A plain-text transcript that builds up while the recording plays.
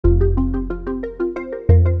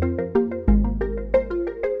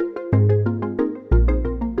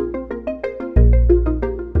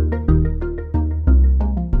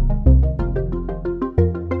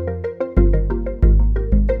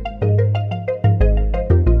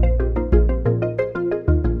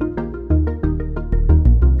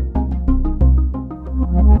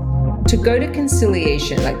go to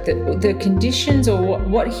conciliation, like the conditions or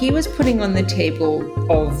what he was putting on the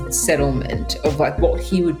table of settlement, of like what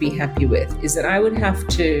he would be happy with, is that I would have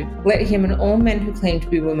to let him and all men who claim to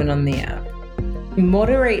be women on the app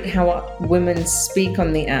moderate how women speak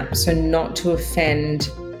on the app so not to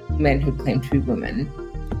offend men who claim to be women.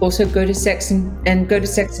 Also go to sex and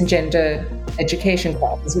gender education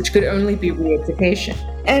classes, which could only be re-education.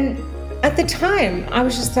 And at the time, I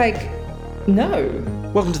was just like, no.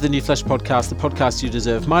 Welcome to the New Flesh Podcast, the podcast you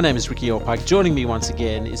deserve. My name is Ricky Orpike. Joining me once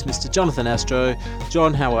again is Mr. Jonathan Astro.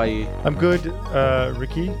 John, how are you? I'm good,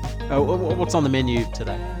 Ricky. What's on the menu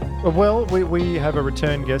today? Well, we have a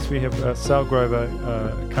return guest. We have Sall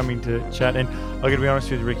coming to chat. And I'm going to be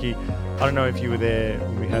honest with you, Ricky, I don't know if you were there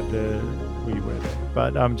when we had we were there.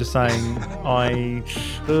 But I'm just saying, I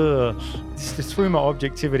just threw my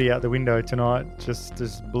objectivity out the window tonight. Just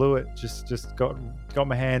blew it. Just got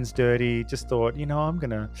my hands dirty. Just thought, I'm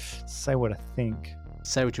gonna say what I think.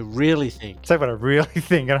 Say what you really think. Say what I really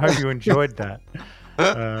think. And I hope you enjoyed that.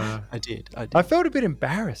 I did. I felt a bit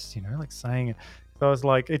embarrassed, like saying it. So I was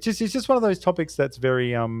like, it's just one of those topics that's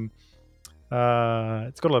very it's got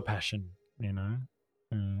a lot of passion,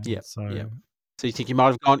 Yeah. So you think you might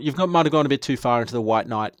have gone a bit too far into the white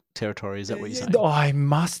knight territory? Is that what you're saying? I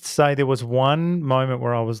must say there was one moment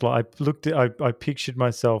where I was like, I pictured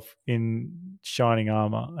myself in shining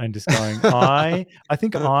armor and just going, I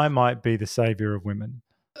think I might be the savior of women.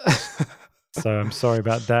 So I'm sorry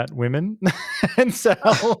about that, women. And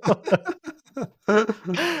Sall.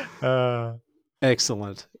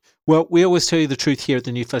 Excellent. Well, we always tell you the truth here at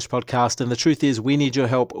the New Flesh Podcast, and the truth is we need your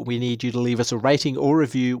help. We need you to leave us a rating or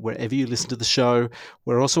review wherever you listen to the show.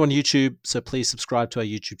 We're also on YouTube, so please subscribe to our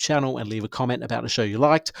YouTube channel and leave a comment about a show you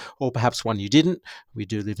liked, or perhaps one you didn't. We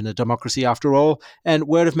do live in a democracy after all, and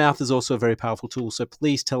word of mouth is also a very powerful tool, so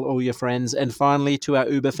please tell all your friends. And finally, to our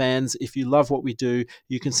Uber fans, if you love what we do,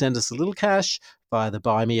 you can send us a little cash via the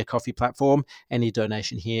Buy Me a Coffee platform. Any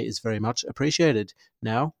donation here is very much appreciated.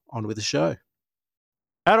 Now, on with the show.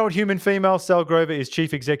 Adult human female Sall Grover is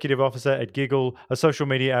Chief Executive Officer at Giggle, a social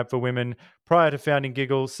media app for women. Prior to founding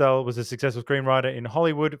Giggle, Sall was a successful screenwriter in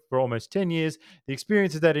Hollywood for almost 10 years. The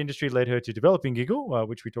experience of that industry led her to developing Giggle,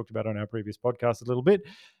 which we talked about on our previous podcast a little bit.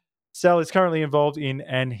 Sall is currently involved in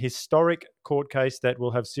an historic court case that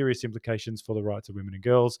will have serious implications for the rights of women and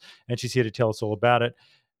girls, and she's here to tell us all about it.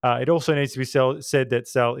 It also needs to be said that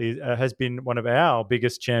Sall has been one of our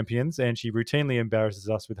biggest champions, and she routinely embarrasses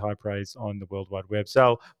us with high praise on the World Wide Web.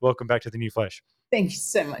 Sall, welcome back to the New Flesh. Thank you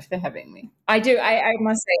so much for having me. I do. I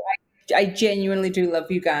must say, I genuinely do love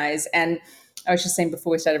you guys. And I was just saying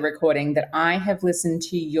before we started recording that I have listened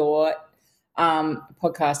to your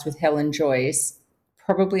podcast with Helen Joyce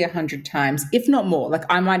probably 100 times, if not more. Like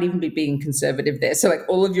I might even be being conservative there. So like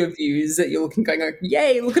all of your views that you're looking, going like,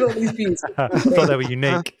 yay, look at all these views. I thought they were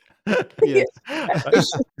unique. Yeah.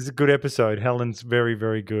 It's a good episode. Helen's very,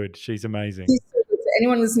 very good. She's amazing.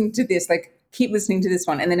 Anyone listening to this, like keep listening to this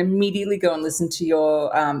one and then immediately go and listen to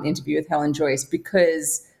your interview with Helen Joyce,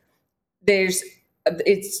 because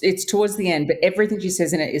it's towards the end, but everything she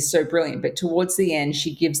says in it is so brilliant. But towards the end,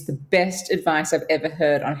 she gives the best advice I've ever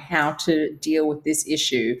heard on how to deal with this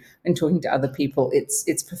issue and talking to other people.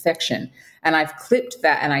 It's perfection. And I've clipped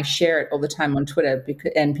that and I share it all the time on Twitter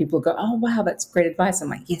and people go, oh, wow, that's great advice. I'm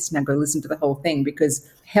like, yes, now go listen to the whole thing, because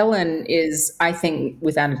Helen is, I think,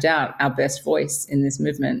 without a doubt, our best voice in this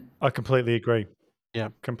movement. I completely agree. Yeah,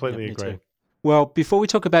 completely agree. Too. Well, before we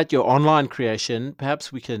talk about your online creation,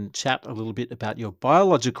 perhaps we can chat a little bit about your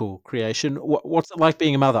biological creation. What's it like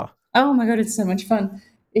being a mother? Oh my God, it's so much fun.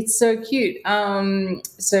 It's so cute.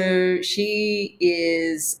 So she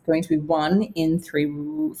is going to be 1 in 3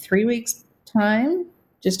 weeks' time,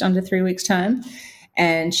 just under 3 weeks' time.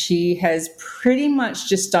 And she has pretty much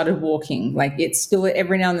just started walking. Like it's still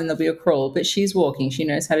every now and then there'll be a crawl, but she's walking. She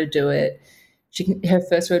knows how to do it. Her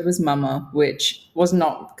first word was mama, which was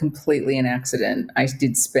not completely an accident. I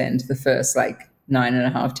did spend the first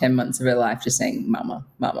 9.5, 10 months of her life just saying mama,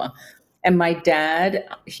 mama. And my dad,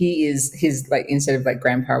 his instead of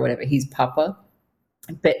grandpa or whatever, he's papa.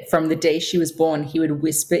 But from the day she was born, he would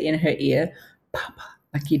whisper in her ear, papa,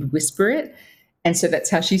 like he'd whisper it. And so that's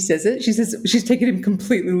how she says it. She says she's taken him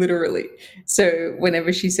completely literally. So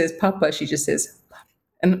whenever she says papa, she just says papa.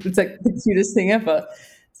 And it's like the cutest thing ever.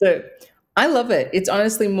 So I love it. It's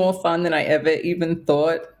honestly more fun than I ever even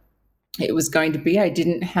thought it was going to be. I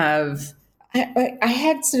didn't have, I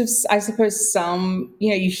had sort of, I suppose some,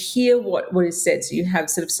 you hear what is said. So you have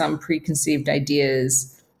sort of some preconceived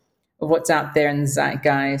ideas of what's out there in the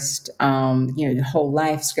zeitgeist. Your whole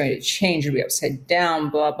life's going to change, it'll be upside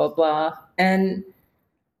down, blah, blah, blah. And I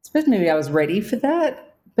suppose maybe I was ready for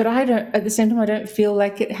that. But I don't, at the same time, I don't feel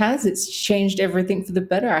like it has. It's changed everything for the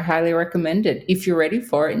better. I highly recommend it. If you're ready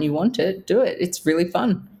for it and you want it, do it. It's really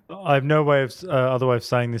fun. I have no way of other way of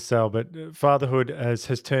saying this, Sal, but fatherhood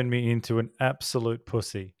has turned me into an absolute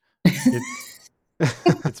pussy.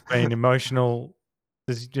 It's been emotional.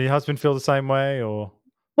 Does your husband feel the same way, or?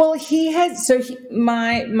 Well,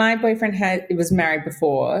 my boyfriend was married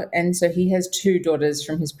before, and so he has two daughters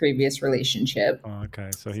from his previous relationship. Oh, okay,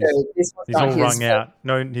 so So this was he's not all his wrung first. out.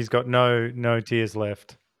 No, he's got no tears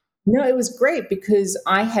left. No, it was great because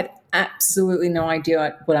I had absolutely no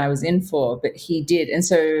idea what I was in for, but he did. And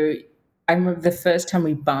so I remember the first time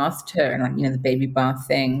we bathed her, and the baby bath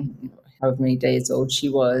thing, however many days old she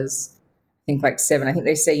was, I think like 7. I think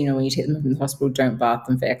they say, when you take them from the hospital, don't bath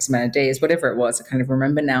them for X amount of days, whatever it was. I kind of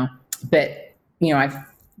remember now. But we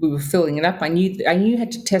were filling it up. I knew you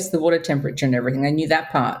had to test the water temperature and everything. I knew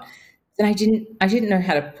that part. And I didn't know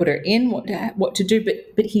how to put her in, what to do,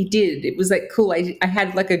 but he did. It was like cool. I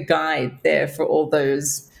had like a guide there for all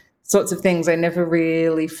those sorts of things. I never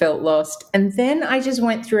really felt lost. And then I just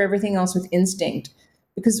went through everything else with instinct,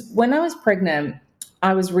 because when I was pregnant,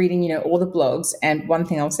 I was reading, all the blogs. And one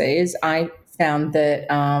thing I'll say is I found that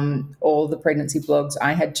all the pregnancy blogs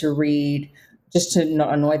I had to read, just to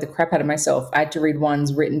not annoy the crap out of myself, I had to read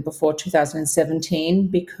ones written before 2017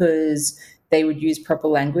 because they would use proper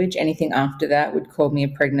language. Anything after that would call me a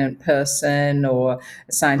pregnant person or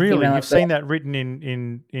assign Really, female you've at birth. seen that written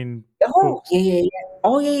in Oh, books? yeah.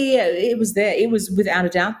 Oh, yeah. It was there. It was without a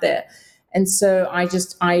doubt there. And so I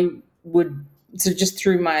would, so just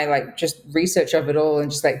through my just research of it all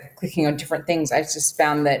and just like clicking on different things, I just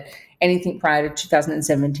found that anything prior to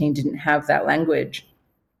 2017 didn't have that language.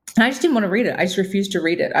 And I just didn't want to read it. I just refused to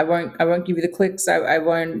read it. I won't give you the clicks. I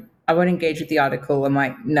won't engage with the article. I'm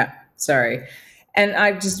like, no, sorry. And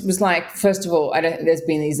I just was like, first of all, I don't think there's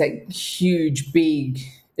been these like huge, big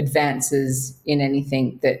advances in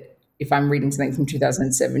anything that if I'm reading something from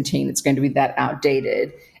 2017, it's going to be that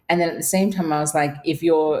outdated. And then at the same time, I was like,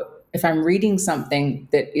 if I'm reading something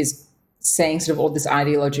that is saying sort of all this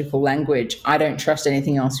ideological language, I don't trust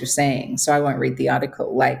anything else you're saying, so I won't read the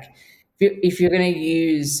article. Like, if you're going to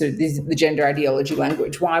use sort of the gender ideology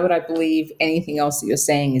language, why would I believe anything else that you're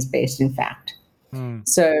saying is based in fact? Hmm.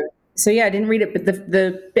 So yeah, I didn't read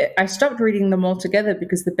it, but I stopped reading them altogether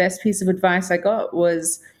because the best piece of advice I got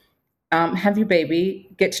was have your baby,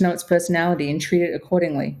 get to know its personality, and treat it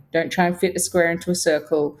accordingly. Don't try and fit a square into a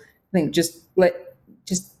circle. I think just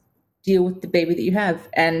deal with the baby that you have,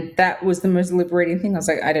 and that was the most liberating thing. I was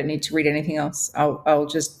like, I don't need to read anything else. I'll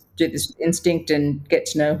just do this instinct and get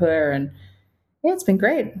to know her, and yeah, it's been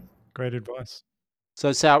great. Great advice.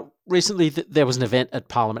 So, Sal, recently there was an event at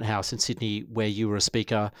Parliament House in Sydney where you were a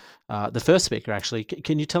speaker, the first speaker, actually.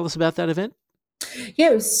 Can you tell us about that event? Yeah,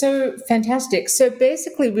 it was so fantastic. So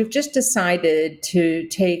basically, we've just decided to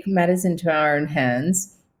take matters into our own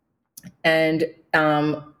hands and,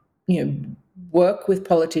 you know, work with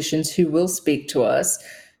politicians who will speak to us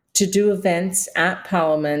to do events at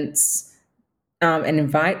parliaments and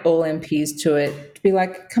invite all MPs to it to be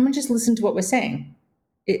like, come and just listen to what we're saying.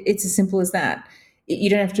 It's as simple as that. You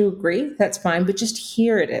don't have to agree, that's fine, but just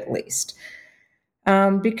hear it at least.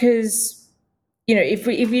 Because if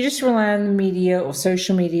you just rely on the media or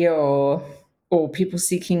social media or people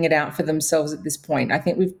seeking it out for themselves at this point, I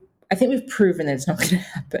think we've proven that it's not going to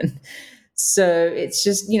happen. So it's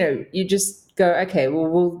just you just go, okay,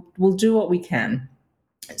 well we'll do what we can.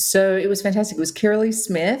 So it was fantastic. It was Kirralie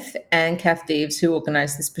Smith and Kath Deves who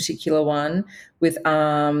organised this particular one with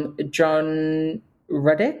John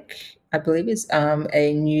Ruddick, I believe is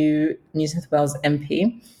a New South Wales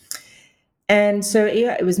MP. And so,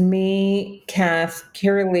 yeah, it was me, Kath,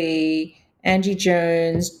 Kirralie, Angie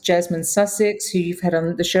Jones, Jasmine Sussex, who you've had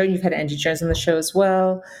on the show. You've had Angie Jones on the show as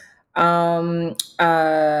well.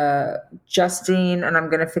 Justine, and I'm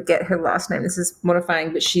going to forget her last name. This is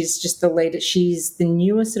mortifying, but she's just the latest. She's the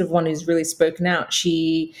newest sort of one who's really spoken out.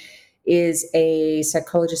 She is a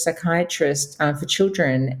psychologist, psychiatrist for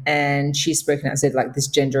children, and she's spoken out and said, like, this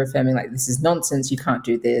gender affirming, like, this is nonsense. You can't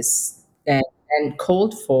do this. And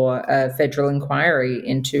called for a federal inquiry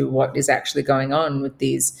into what is actually going on with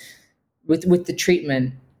these, with the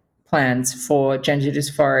treatment plans for gender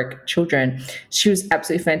dysphoric children. She was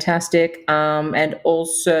absolutely fantastic. And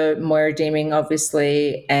also Moira Deeming,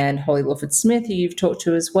 obviously, and Holly Lawford Smith, who you've talked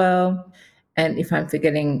to as well. And if I'm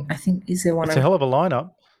forgetting, I think, is there one? It's a hell of a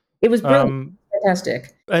lineup. It was brilliant,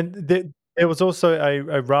 fantastic. And there was also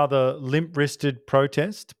a rather limp-wristed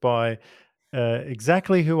protest by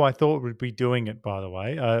exactly who I thought would be doing it, by the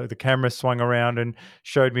way. The camera swung around and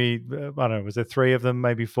showed me, I don't know, was there 3 of them,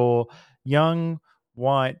 maybe 4, young,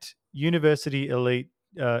 white, university elite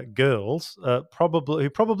girls, who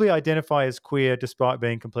probably identify as queer despite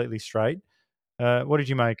being completely straight. What did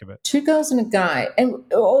you make of it? 2 girls and a guy. And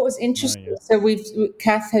what was interesting, yeah. so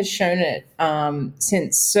Kath has shown it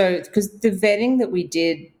since, so because the vetting that we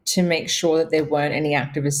did to make sure that there weren't any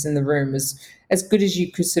activists in the room was as good as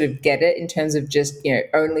you could sort of get it, in terms of just,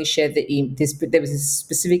 only share there was a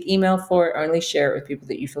specific email for it, only share it with people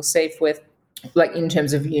that you feel safe with, like in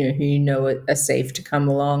terms of, who are safe to come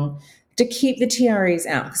along, to keep the TREs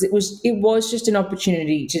out, because it was just an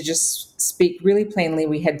opportunity to just speak really plainly.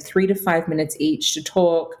 We had 3 to 5 minutes each to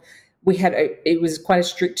talk. It was quite a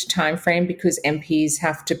strict time frame because MPs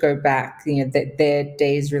have to go back. Their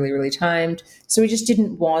day is really, really timed. So we just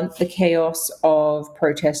didn't want the chaos of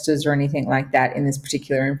protesters or anything like that in this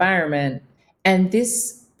particular environment. And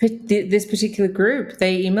this particular group,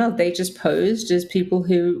 they just posed as people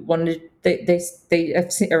who wanted. I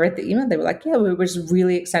read the email. They were like, "Yeah, we're just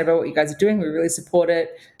really excited about what you guys are doing. We really support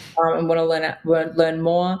it, and want to learn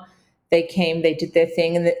more." They came, they did their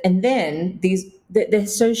thing, and then they're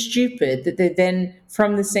so stupid that they then,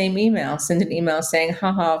 from the same email, send an email saying,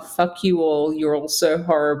 "Haha, fuck you all. You're all so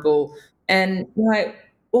horrible." And you're like,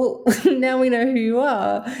 well, now we know who you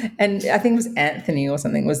are. And I think it was Anthony or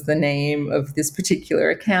something was the name of this particular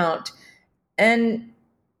account. And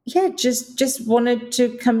yeah, just wanted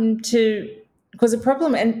to come to cause a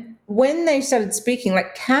problem. And when they started speaking,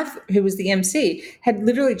 like Kath, who was the MC, had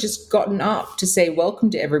literally just gotten up to say welcome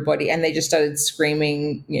to everybody, and they just started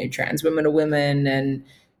screaming, trans women are women and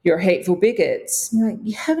you're hateful bigots. You're like,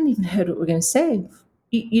 you haven't even heard what we're going to say.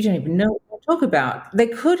 You don't even know what we'll talk about. They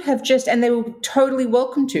could have and they were totally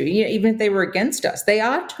welcome to, even if they were against us, they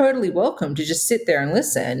are totally welcome to just sit there and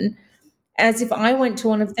listen. As if I went to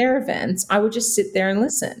one of their events, I would just sit there and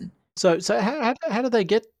listen. So how do they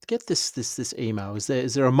get this email? Is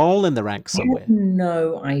there a mole in the ranks I somewhere? have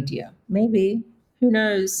no idea. Maybe. Who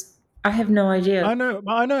knows? I have no idea. I know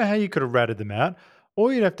how you could have ratted them out.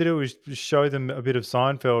 All you'd have to do is just show them a bit of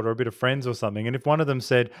Seinfeld or a bit of Friends or something. And if one of them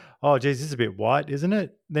said, "Oh, geez, this is a bit white, isn't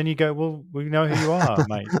it?" Then you go, "Well, we know who you are,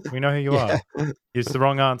 mate. We know who you Yeah. are." It's the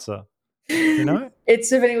wrong answer. It's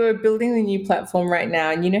so funny. We're building the new platform right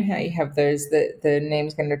now, and you know how you have those. The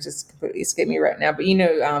name's going to just completely escape me right now. But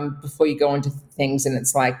before you go into things, and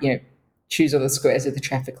it's like, choose all the squares with the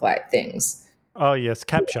traffic light things. Oh yes,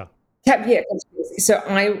 capture. Yeah. So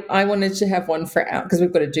I wanted to have one for out, because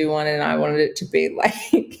we've got to do one, and I wanted it to be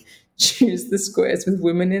like choose the squares with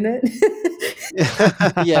women in it.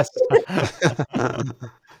 Yes.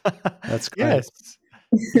 That's great. Yes,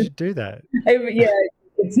 you should do that. Yeah,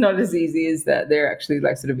 it's not as easy as that. They're actually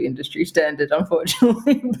like sort of industry standard,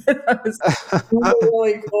 unfortunately. But that was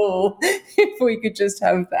really cool if we could just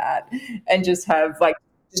have that, and just have like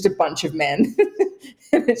just a bunch of men.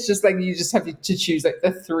 And it's just like you just have to choose like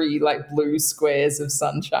the 3 like blue squares of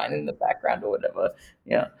sunshine in the background or whatever.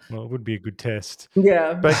 Yeah. Well, it would be a good test.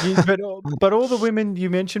 Yeah. But all the women you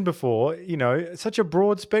mentioned before, such a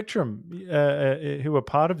broad spectrum who are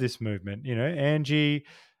part of this movement. Angie,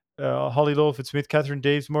 Holly Lawford Smith, Catherine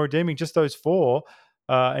Deves, Maura Deeming, just those 4,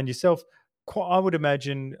 and yourself. I would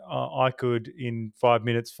imagine I could, in 5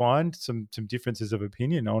 minutes, find some differences of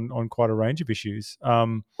opinion on quite a range of issues.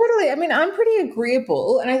 Totally. I mean, I'm pretty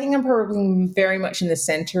agreeable, and I think I'm probably very much in the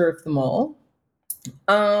center of them all.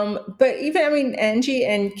 But even, Angie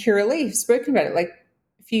and Kira Lee have spoken about it. Like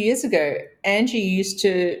a few years ago, Angie used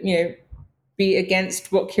to, be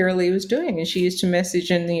against what Kira Lee was doing, and she used to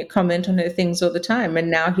message and comment on her things all the time.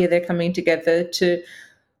 And now here they're coming together to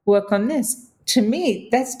work on this. To me,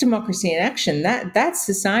 that's democracy in action. That's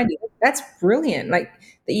society. That's brilliant. Like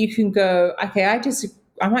that you can go, okay,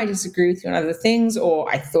 I might disagree with you on other things, or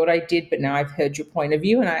I thought I did, but now I've heard your point of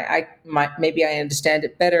view, and maybe I understand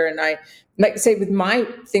it better. And I, like, say with my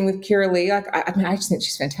thing with Kira Lee, like I just think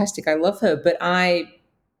she's fantastic. I love her, but I've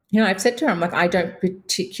said to her, I'm like, I don't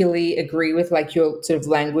particularly agree with like your sort of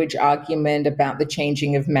language argument about the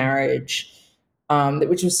changing of marriage,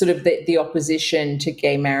 which was sort of the opposition to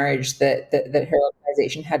gay marriage that her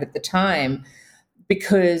organization had at the time,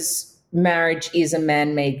 because marriage is a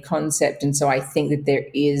man-made concept. And so I think that there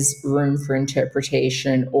is room for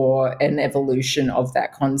interpretation or an evolution of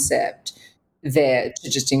that concept there to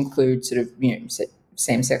just include sort of,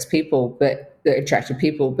 same-sex people, but attracted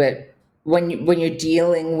people. But when you're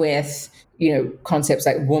dealing with, concepts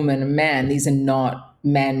like woman and man, these are not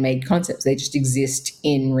man-made concepts. They just exist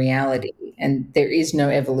in reality, and there is no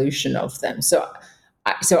evolution of them. So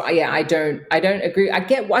I don't agree. I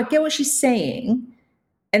get what she's saying,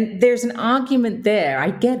 and there's an argument there. I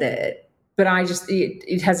get it, but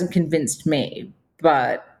it hasn't convinced me.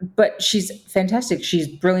 But she's fantastic. She's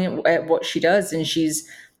brilliant at what she does, and she's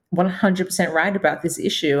 100% right about this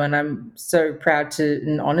issue. And I'm so proud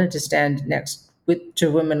and honored to stand next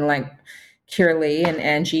to women like Kiralee and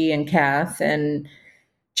Angie and Kath and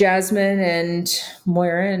Jasmine and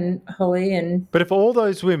Moira and Holly. And But if all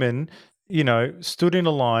those women, stood in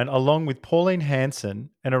a line along with Pauline Hanson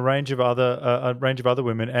and a range of other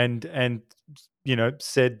women, and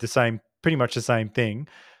said pretty much the same thing,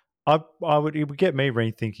 it would get me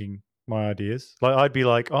rethinking my ideas. Like I'd be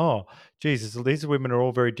like, oh, Jesus, these women are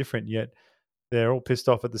all very different, yet they're all pissed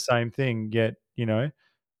off at the same thing. Yet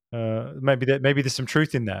maybe there's some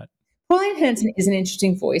truth in that. Pauline Hanson is an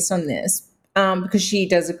interesting voice on this because she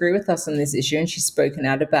does agree with us on this issue and she's spoken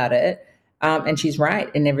out about it. And she's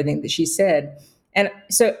right in everything that she said. And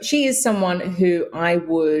so she is someone who I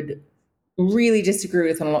would really disagree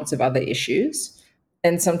with on lots of other issues.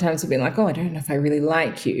 And sometimes have been like, oh, I don't know if I really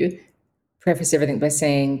like you. Preface everything by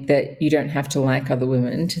saying that you don't have to like other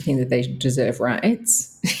women to think that they deserve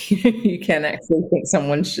rights. You can actually think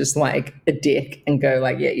someone's just like a dick and go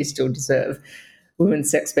like, yeah, you still deserve women's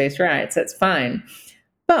sex-based rights. That's fine.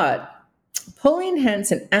 But Pauline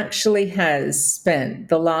Hanson actually has spent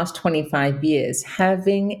the last 25 years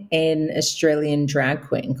having an Australian drag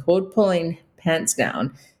queen called Pauline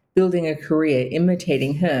Pantsdown building a career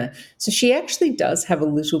imitating her. So she actually does have a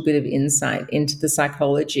little bit of insight into the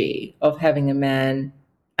psychology of having a man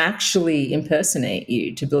actually impersonate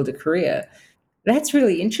you to build a career. That's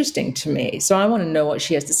really interesting to me. So I want to know what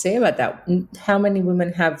she has to say about that. How many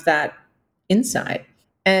women have that insight?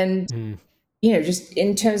 And just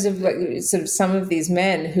in terms of like sort of some of these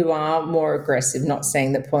men who are more aggressive, not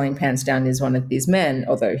saying that Pauline Pantsdown is one of these men,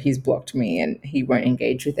 although he's blocked me and he won't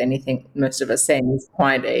engage with anything most of us saying. He's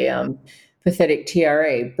quite a pathetic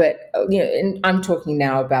TRA. But, and I'm talking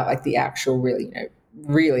now about like the actual really,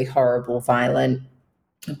 really horrible, violent,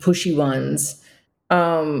 pushy ones.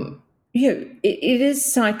 It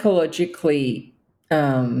is psychologically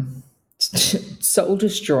soul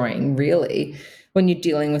destroying, really, when you're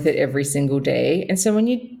dealing with it every single day. And so when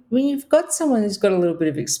you've got someone who's got a little bit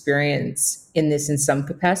of experience in this in some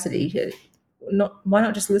capacity, why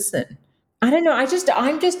not just listen? I don't know.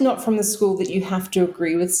 I'm just not from the school that you have to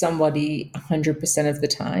agree with somebody 100% of the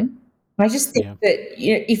time. I just think that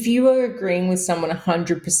if you are agreeing with someone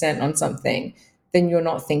 100% on something, then you're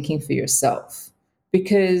not thinking for yourself.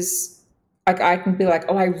 Because I can be like,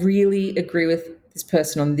 oh, I really agree with this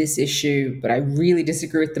person on this issue, but I really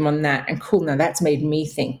disagree with them on that. And cool, now that's made me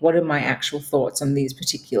think, what are my actual thoughts on these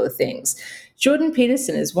particular things? Jordan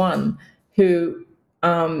Peterson is one who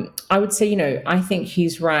I would say, I think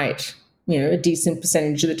he's right, a decent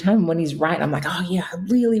percentage of the time. When he's right, I'm like, oh, yeah, I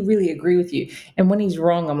really, really agree with you. And when he's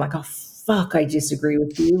wrong, I'm like, oh, fuck, I disagree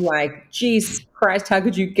with you. Like, Jesus Christ, how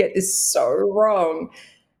could you get this so wrong?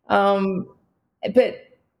 But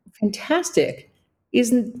fantastic.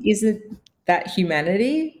 Isn't that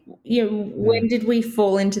humanity? When did we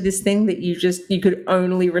fall into this thing that you could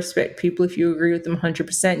only respect people if you agree with them 100%?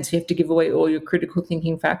 So you have to give away all your critical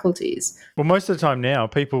thinking faculties. Well, most of the time now,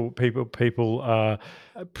 people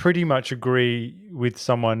pretty much agree with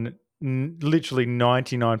someone literally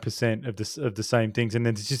 99% of the same things, and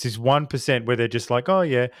then there's just this 1% where they're just like, oh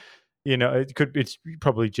yeah, it's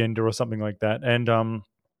probably gender or something like that, and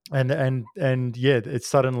yeah, it's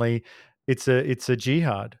suddenly it's a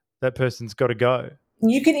jihad. That person's got to go.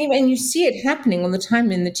 You see it happening all the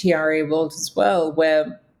time in the TRA world as well,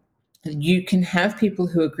 where you can have people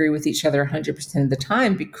who agree with each other 100% of the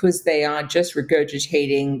time because they are just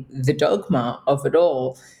regurgitating the dogma of it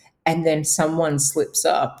all. And then someone slips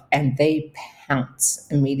up and they pounce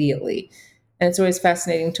immediately. And it's always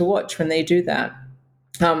fascinating to watch when they do that.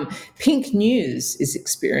 Pink News is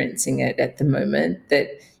experiencing it at the moment that,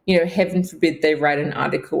 heaven forbid they write an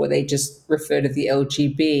article where they just refer to the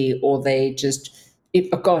LGB or they just,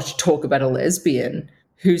 talk about a lesbian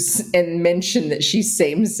and mention that she's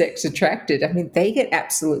same-sex attracted. I mean, they get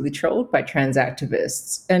absolutely trolled by trans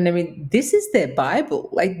activists. And I mean, this is their Bible.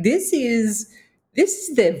 Like this is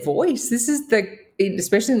their voice. This is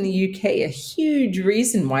especially in the UK, a huge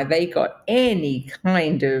reason why they got any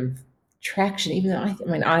kind of traction, even though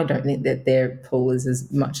I don't think that their pull is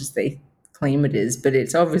as much as they claim it is, but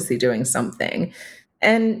it's obviously doing something.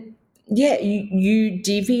 And yeah, you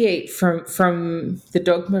deviate from the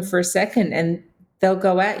dogma for a second and they'll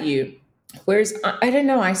go at you. Whereas I don't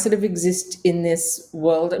know, I sort of exist in this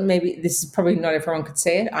world, and maybe this is probably not everyone could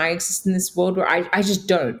say it. I exist in this world where I just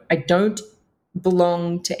don't. I don't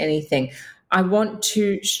belong to anything. I want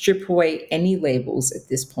to strip away any labels at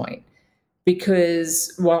this point.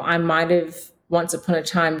 Because while I might have once upon a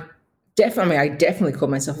time, I definitely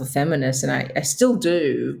called myself a feminist, and I still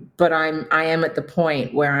do, but I am at the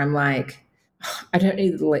point where I'm like, I don't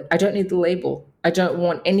need the label. I don't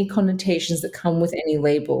want any connotations that come with any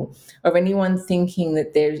label, or anyone thinking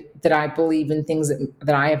that I believe in things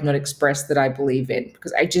that I have not expressed that I believe in,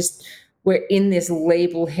 because we're in this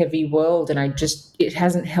label heavy world, and it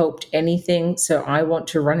hasn't helped anything. So I want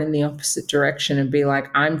to run in the opposite direction and be like,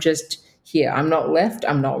 I'm just here. I'm not left.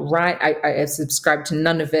 I'm not right. I subscribe to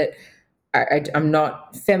none of it. I'm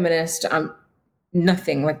not feminist. I'm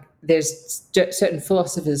nothing. Like, there's certain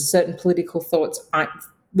philosophers, certain political thoughts,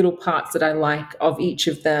 little parts that I like of each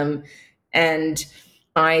of them, and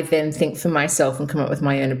I then think for myself and come up with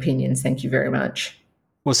my own opinions. Thank you very much.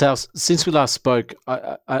 Well, Sal, since we last spoke,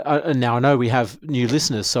 now I know we have new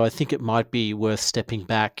listeners, so I think it might be worth stepping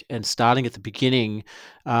back and starting at the beginning,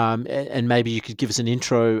 and maybe you could give us an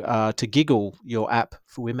intro to Giggle, your app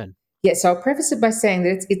for women. Yeah, so I'll preface it by saying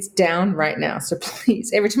that it's down right now. So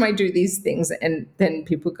please, every time I do these things and then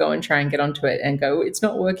people go and try and get onto it and go, it's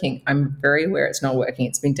not working, I'm very aware it's not working.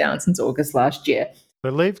 It's been down since August last year.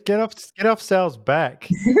 But get off Sal's back.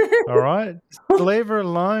 All right, just leave her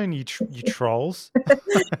alone, you trolls.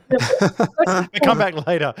 Come back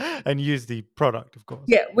later and use the product, of course.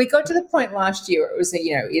 Yeah, we got to the point last year where it was,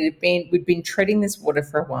 we'd been treading this water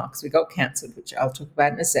for a while because we got cancelled, which I'll talk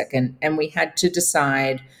about in a second, and we had to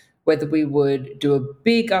decide whether we would do a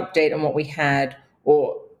big update on what we had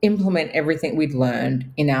or implement everything we'd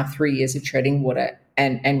learned in our 3 years of treading water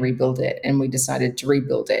and rebuild it. And we decided to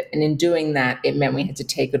rebuild it. And in doing that, it meant we had to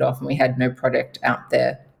take it off, and we had no product out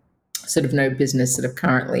there, sort of no business sort of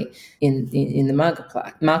currently in the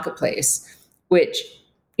marketplace, which,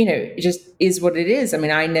 it just is what it is. I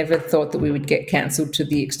mean, I never thought that we would get cancelled to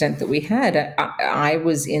the extent that we had. I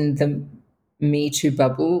was in the Me Too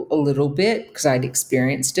bubble a little bit because I'd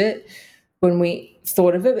experienced it when we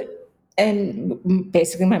thought of it. And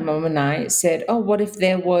basically my mom and I said, oh, what if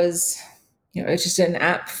there was, it's just an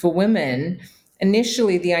app for women.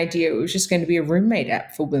 Initially, the idea was just going to be a roommate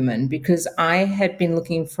app for women, because I had been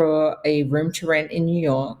looking for a room to rent in New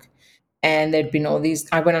York, and there'd been all these,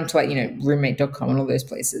 I went on to roommate.com and all those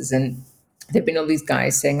places, and there'd been all these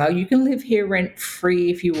guys saying, oh, you can live here rent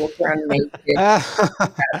free if you walk around naked.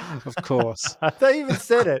 Of course. They even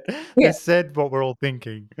said it. Yeah. They said what we're all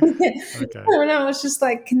thinking. Okay. And I was just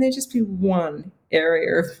like, can there just be one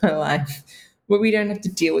area of my life where we don't have to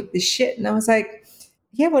deal with this shit? And I was like,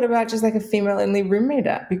 yeah, what about just like a female-only roommate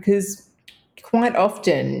app? Because quite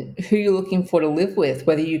often who you're looking for to live with,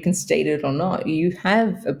 whether you can state it or not, you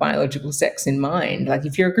have a biological sex in mind. Like,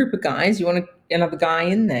 if you're a group of guys, you want another guy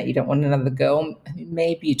in there. You don't want another girl. I mean,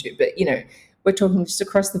 maybe you do, but we're talking just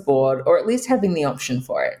across the board, or at least having the option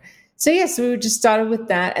for it. So we just started with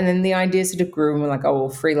that, and then the idea sort of grew, and we're like, oh, well,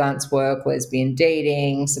 freelance work, lesbian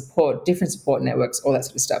dating, different support networks, all that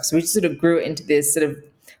sort of stuff. So we just sort of grew it into this sort of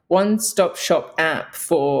one-stop shop app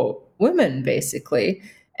for women, basically.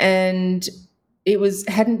 And it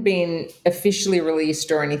hadn't been officially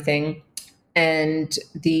released or anything. And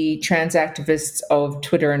the trans activists of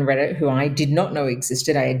Twitter and Reddit, who I did not know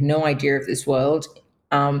existed, I had no idea of this world,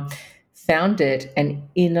 found it and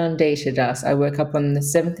inundated us. I woke up on the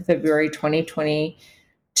 7th of February, 2020,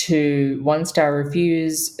 to 1-star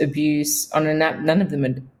reviews, abuse on an app none of them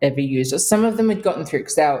had ever used, or some of them had gotten through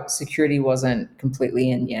because our security wasn't completely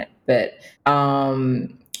in yet. But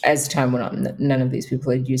as time went on, none of these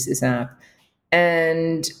people had used this app.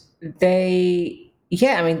 And they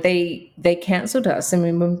canceled us. I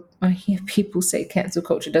mean, when I hear people say cancel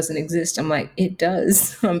culture doesn't exist, I'm like, it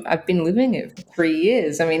does. I've been living it for 3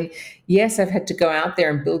 years. I mean, yes, I've had to go out there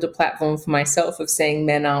and build a platform for myself of saying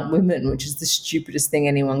men aren't women, which is the stupidest thing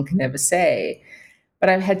anyone can ever say. But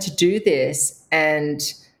I've had to do this and,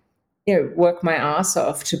 work my ass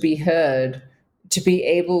off to be heard, to be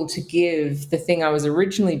able to give the thing I was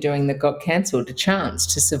originally doing that got cancelled a chance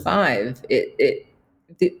to survive.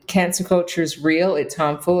 The cancel culture is real. It's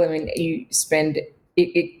harmful. I mean,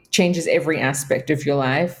 it changes every aspect of your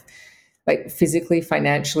life, like physically,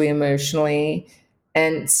 financially,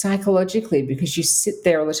 and psychologically, because you sit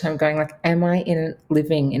there all the time going like, am I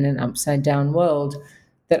living in an upside down world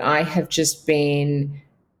that I have just been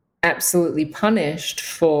absolutely punished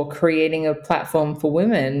for creating a platform for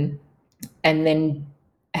women, and then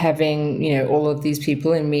having, all of these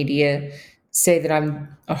people in media say that I'm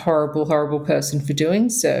a horrible, horrible person for doing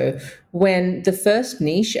so, when the first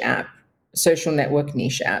niche app, social network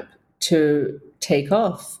niche app to take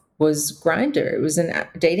off was Grindr. It was a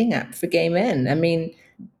dating app for gay men. I mean,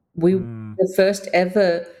 the first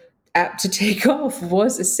ever app to take off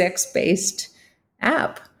was a sex-based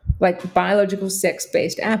app, like biological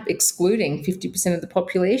sex-based app, excluding 50% of the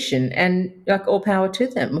population, and like all power to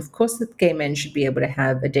them. Of course that gay men should be able to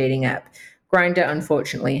have a dating app. Grindr,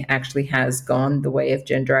 unfortunately, actually has gone the way of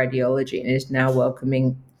gender ideology and is now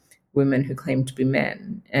welcoming women who claim to be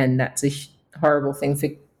men, and that's a horrible thing for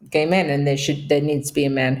gay men. And there needs to be a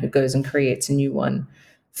man who goes and creates a new one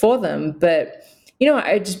for them. But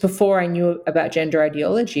I just, before I knew about gender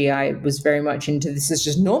ideology, I was very much into, this is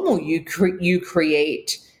just normal. You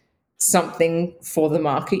create something for the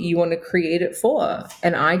market you want to create it for.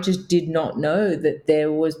 And I just did not know that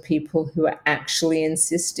there was people who are actually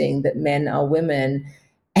insisting that men are women,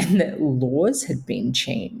 and that laws had been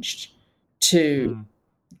changed to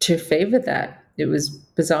favor that. It was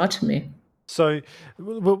bizarre to me. So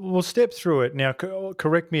we'll step through it now.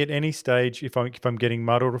 Correct me at any stage if I'm getting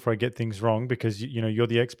muddled, if I get things wrong, because you're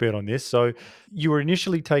the expert on this. So you were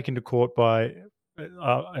initially taken to court by,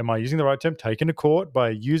 am I using the right term? Taken to court by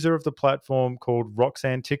a user of the platform called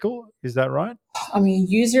Roxanne Tickle. Is that right? I mean,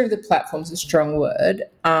 user of the platform is a strong word.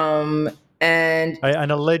 And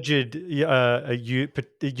An alleged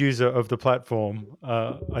user of the platform.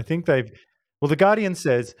 I think they've. Well, the Guardian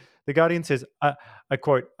says, I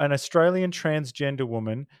quote, an Australian transgender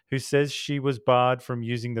woman who says she was barred from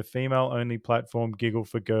using the female-only platform Giggle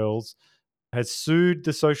for Girls has sued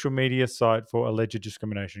the social media site for alleged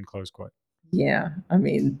discrimination, close quote. yeah, I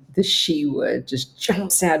mean, the she word just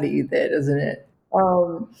jumps out at you there, doesn't it?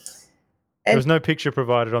 There was no picture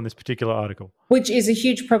provided on this particular article. Which is a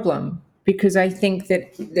huge problem, because I think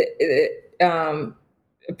that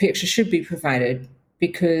a picture should be provided,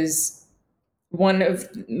 because one of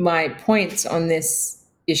my points on this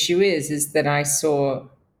issue is that I saw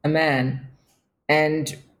a man,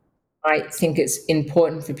 and I think it's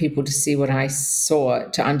important for people to see what I saw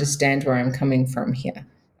to understand where I'm coming from here.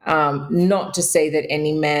 Not to say that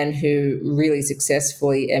any man who really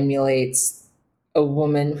successfully emulates a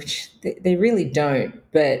woman, which they really don't,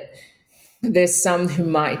 but there's some who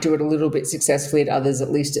might do it a little bit successfully, at others,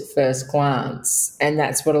 at least at first glance. And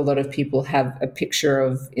that's what a lot of people have a picture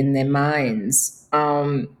of in their minds.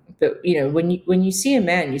 But when you see a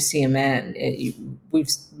man, you see a man.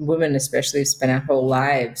 Women especially have spent our whole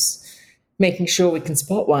lives making sure we can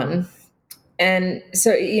spot one. And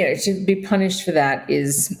so, to be punished for that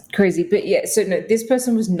is crazy. But yeah, so no, this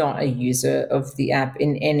person was not a user of the app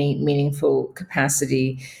in any meaningful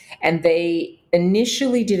capacity. And they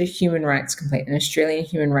initially did a human rights complaint, an Australian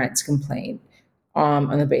human rights complaint,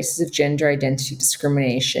 on the basis of gender identity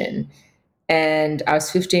discrimination. And I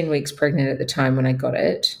was 15 weeks pregnant at the time when I got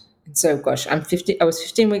it. And so, gosh, I was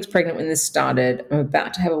 15 weeks pregnant when this started. I'm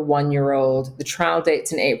about to have a 1-year-old. The trial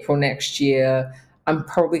date's in April next year. I'm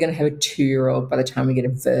probably going to have a 2-year-old by the time we get a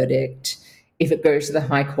verdict. If it goes to the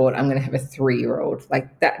High Court, I'm going to have a 3-year-old.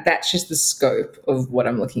 Like that's just the scope of what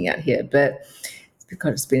I'm looking at here. But it's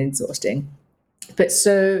because it's been exhausting. But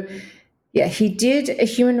so, yeah, he did a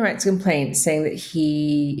human rights complaint saying that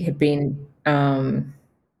he had been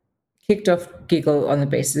kicked off Giggle on the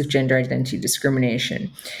basis of gender identity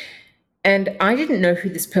discrimination. And I didn't know who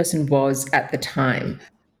this person was at the time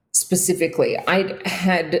specifically. I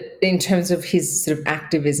had, in terms of his sort of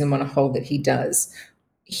activism on a whole that he does,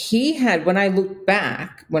 he had, when I looked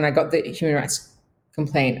back, when I got the human rights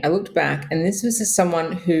complaint, I looked back, and this was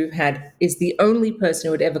someone who is the only person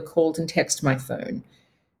who had ever called and texted my phone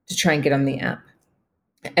to try and get on the app.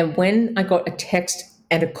 And when I got a text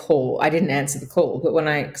and a call, I didn't answer the call, but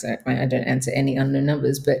because I don't answer any unknown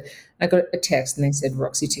numbers, but I got a text and they said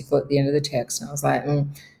Roxy Tickle at the end of the text. And I was like,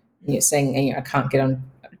 saying, I can't get on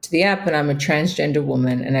to the app, and I'm a transgender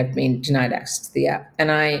woman and I've been denied access to the app.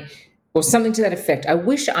 Or something to that effect. I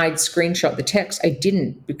wish I'd screenshot the text. I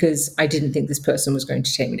didn't, because I didn't think this person was going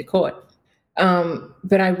to take me to court.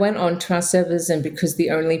 But I went on to our servers, and because the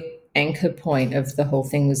only anchor point of the whole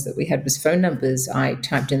thing was phone numbers, I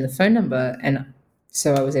typed in the phone number, and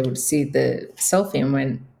so I was able to see the selfie and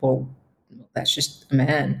went, well, that's just a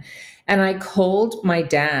man. And I called my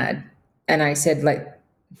dad and I said,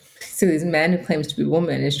 so this man who claims to be a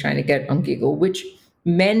woman is trying to get on Giggle, which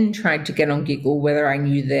men tried to get on Giggle, whether I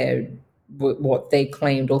knew what they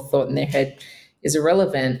claimed or thought in their head is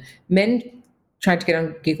irrelevant. Men tried to get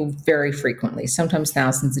on Giggle very frequently, sometimes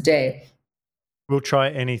thousands a day. We'll try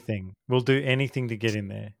anything. We'll do anything to get in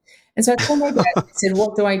there. And so I called my dad and I said,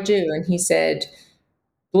 what do I do? And he said,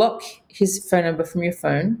 block his phone number from your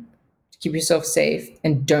phone to keep yourself safe,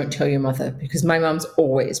 and don't tell your mother, because my mom's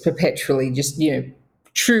always perpetually just,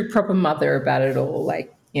 true proper mother about it all,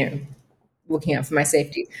 looking out for my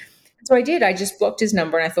safety. So I did. I just blocked his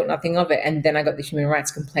number and I thought nothing of it. And then I got the human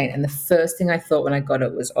rights complaint. And the first thing I thought when I got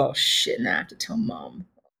it was, oh shit, now I have to tell mom.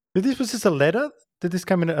 Was this a letter? Did this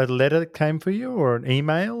come in a letter that came for you, or an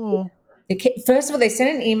email? Or First of all, they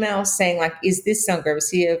sent an email saying, like, is this Sall Grover,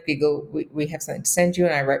 CEO of Giggle? We have something to send you.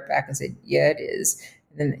 And I wrote back and said, yeah, it is.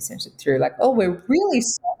 And then they sent it through, like, oh, we're really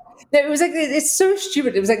sorry. No, it was like, it's so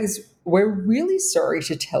stupid. It was like this, we're really sorry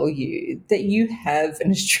to tell you that you have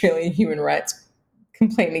an Australian human rights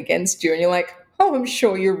complaint against you. And you're like, oh, I'm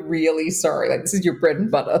sure you're really sorry. Like, this is your bread and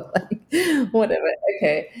butter. Like, whatever.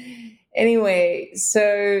 Okay. Anyway,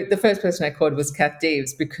 so the first person I called was Kath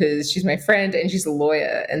Deves because she's my friend and she's a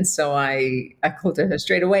lawyer. And so I called her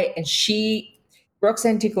straight away. And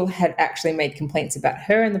Roxanne Tickle had actually made complaints about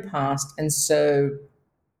her in the past. And so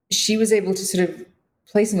she was able to sort of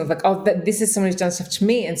place him of like, oh, this is someone who's done stuff to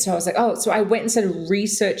me. And so I was like, oh, so I went and started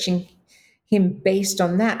researching him based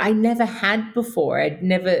on that. I never had before. I'd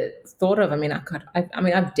never thought of. I mean,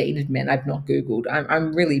 I've dated men. I've not Googled.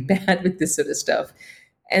 I'm really bad with this sort of stuff.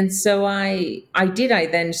 And so I did. I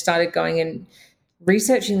then started going and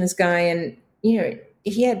researching this guy, and he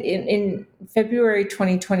had in February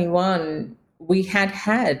 2021 we had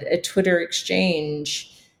a Twitter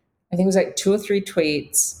exchange. I think it was like 2 or 3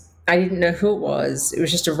 tweets. I didn't know who it was. It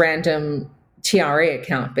was just a random TRA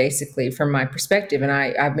account, basically, from my perspective. And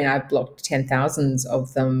I've blocked 10,000s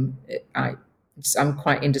of them. I'm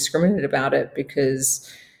quite indiscriminate about it because,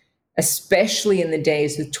 especially in the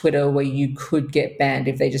days with Twitter where you could get banned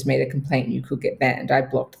if they just made a complaint, you could get banned. I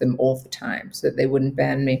blocked them all the time so that they wouldn't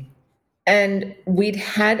ban me. And we'd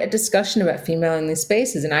had a discussion about female only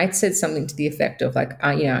spaces, and I'd said something to the effect of like,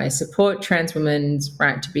 I support trans women's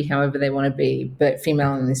right to be however they want to be, but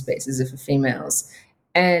female only spaces are for females.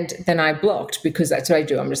 And then I blocked because that's what I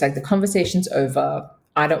do. I'm just like, the conversation's over.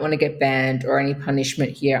 I don't want to get banned or any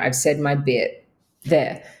punishment here. I've said my bit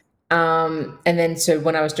there. And then so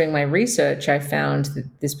when I was doing my research, I found that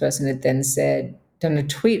this person had then done a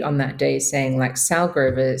tweet on that day saying, like, Sall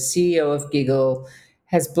Grover, CEO of Giggle,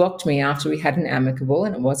 has blocked me after we had an amicable,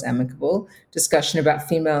 and it was amicable, discussion about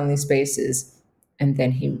female-only spaces, and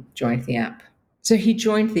then he joined the app. So he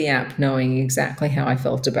joined the app knowing exactly how I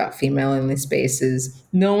felt about female-only spaces,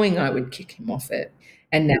 knowing I would kick him off it,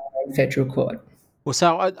 and now we're in federal court. Well,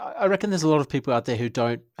 Sal, I reckon there's a lot of people out there who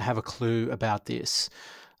don't have a clue about this.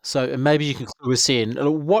 So maybe you can clue us in.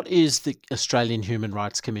 What is the Australian Human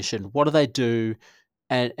Rights Commission? What do they do?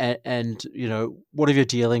 And what have your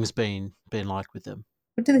dealings been like with them?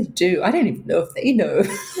 What do they do? I don't even know if they know at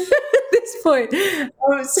this point.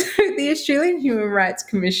 So the Australian Human Rights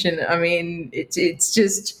Commission, I mean, it's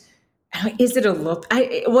just, is it a lot?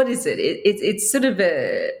 What is it? It's sort of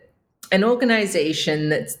an organization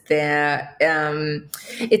that's there.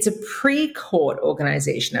 It's a pre-court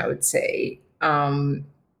organization, I would say.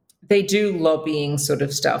 They do lobbying sort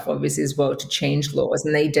of stuff, obviously, as well, to change laws.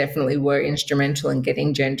 And they definitely were instrumental in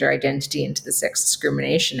getting gender identity into the Sex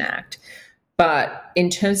Discrimination Act. But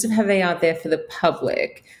in terms of how they are there for the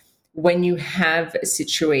public, when you have a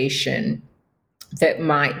situation that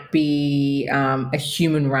might be a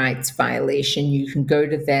human rights violation, you can go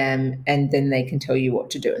to them and then they can tell you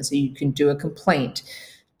what to do. And so you can do a complaint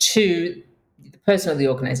to the person or the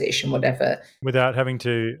organization, whatever. Without having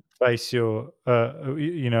to face your,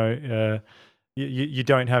 you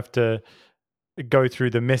don't have to go through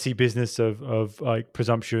the messy business of like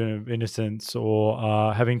presumption of innocence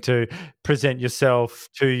or having to present yourself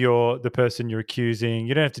to the person you're accusing.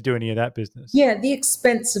 You don't have to do any of that business. Yeah, the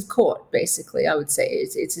expense of court, basically, I would say.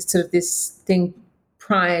 It's sort of this thing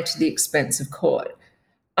prior to the expense of court.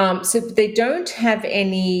 So they don't have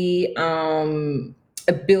any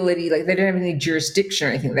ability, like they don't have any jurisdiction or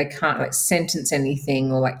anything. They can't like sentence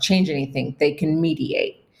anything or like change anything. They can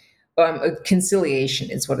mediate. A conciliation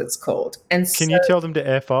is what it's called. And can you tell them to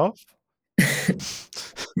F off?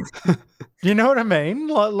 You know what I mean?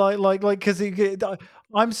 Like, because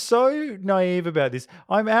I'm so naive about this.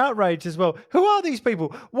 I'm outraged as well. Who are these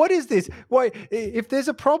people? What is this? Wait, if there's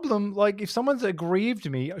a problem, like if someone's aggrieved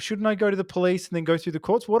me, shouldn't I go to the police and then go through the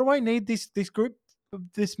courts? What do I need this group,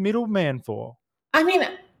 this middleman for? I mean,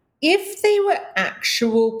 if they were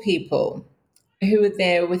actual people who were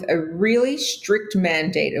there with a really strict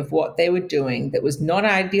mandate of what they were doing that was not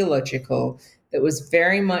ideological, that was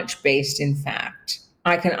very much based in fact,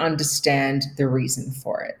 I can understand the reason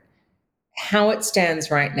for it. How it stands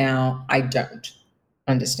right now, I don't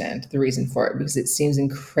understand the reason for it because it seems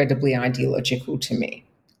incredibly ideological to me.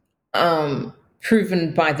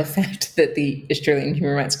 Proven by the fact that the Australian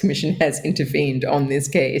Human Rights Commission has intervened on this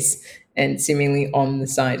case and seemingly on the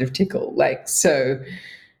side of Tickle.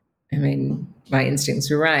 I mean, my instincts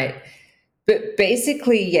were right. But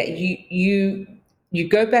basically, yeah, you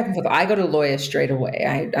go back and forth. I got a lawyer straight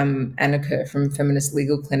away. Anna Kerr from Feminist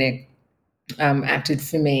Legal Clinic acted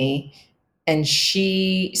for me. And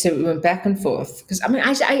so we went back and forth because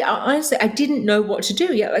I honestly I didn't know what to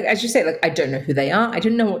do. Yeah, like as you say, like I don't know who they are. I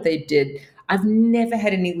didn't know what they did. I've never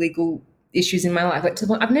had any legal issues in my life. Like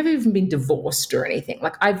I've never even been divorced or anything.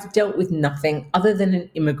 Like I've dealt with nothing other than an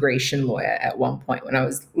immigration lawyer at one point when I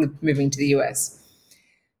was moving to the US.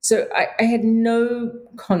 So I had no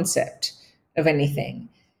concept of anything,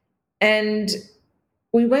 and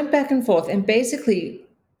we went back and forth, and basically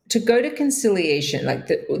to go to conciliation, like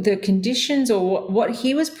the conditions or what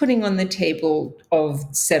he was putting on the table of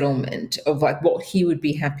settlement of like what he would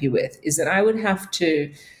be happy with is that I would have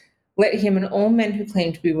to let him and all men who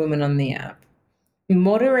claim to be women on the app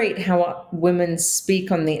moderate how women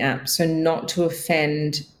speak on the app so not to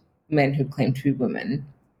offend men who claim to be women.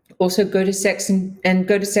 Also go to sex and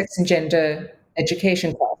gender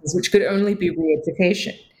education classes, which could only be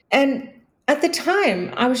re-education. And at the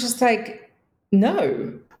time, I was just like,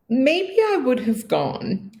 no, maybe I would have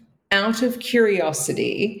gone out of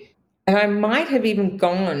curiosity, and I might have even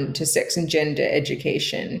gone to sex and gender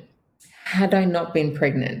education had I not been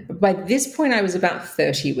pregnant. But by this point, I was about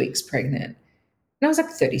 30 weeks pregnant. And I was like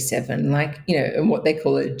 37, like, and what they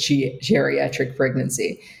call a geriatric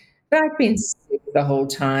pregnancy. But I've been sick the whole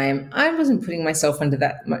time. I wasn't putting myself under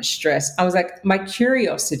that much stress. I was like, my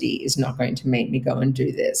curiosity is not going to make me go and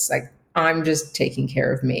do this. Like, I'm just taking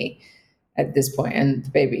care of me at this point and the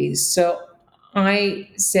babies. So I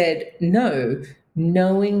said no,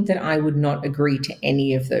 knowing that I would not agree to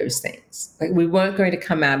any of those things. Like, we weren't going to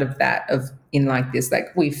come out of that in like this,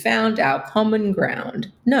 like, we found our common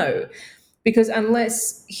ground. No, because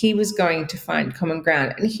unless he was going to find common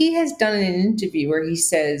ground, and he has done an interview where he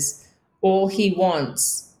says all he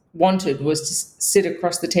wanted was to sit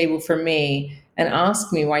across the table from me and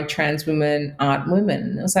ask me why trans women aren't women.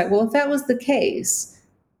 And I was like, well, if that was the case,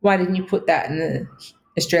 why didn't you put that in the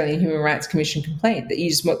Australian Human Rights Commission complaint that you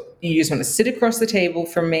just want to sit across the table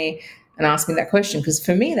from me and ask me that question? Because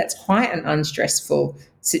for me, that's quite an unstressful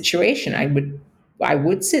situation. I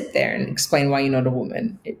would sit there and explain why you're not a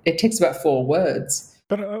woman. It takes about 4 words.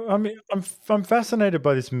 But I mean, I'm fascinated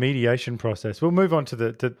by this mediation process. We'll move on to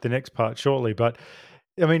the next part shortly. But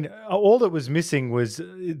I mean, all that was missing was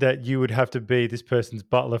that you would have to be this person's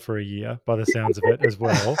butler for a year, by the sounds of it, as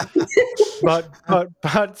well.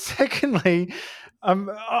 But secondly,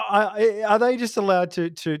 are they just allowed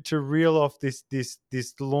to reel off this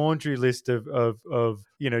laundry list of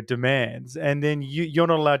demands, and then you're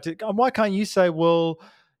not allowed to? Why can't you say, well,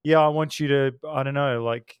 yeah, I want you to, I don't know,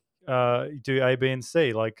 like do A, B, and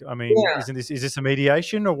C? Like, I mean, Yeah. is this a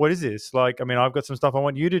mediation, or what is this? Like, I mean, I've got some stuff I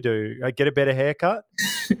want you to do. Get a better haircut.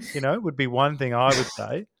 Would be one thing I would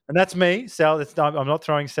say. And that's me, Sal. I'm not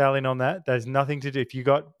throwing Sal in on that. There's nothing to do. If you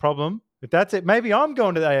got problem, if that's it, maybe I'm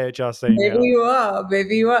going to the AHRC Maybe now. you are.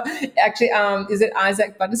 Maybe you are. Actually, is it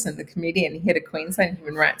Isaac Butterson, the comedian? He had a Queensland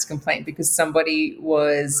human rights complaint because somebody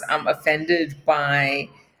was offended by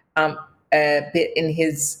a bit in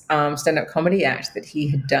his stand-up comedy act that he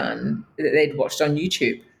had done that they'd watched on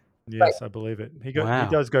YouTube. Yes, I believe it. He Wow.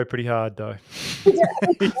 does go pretty hard though.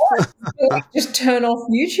 Like, just turn off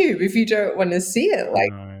YouTube if you don't want to see it.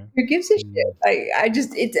 Like, No. who gives a shit? Like, I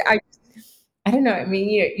don't know. I mean,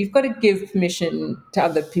 you've got to give permission to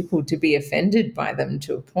other people to be offended by them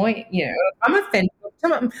to a point. I'm offended.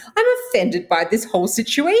 I'm offended by this whole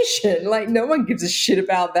situation. Like, no one gives a shit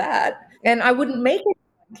about that, and I wouldn't make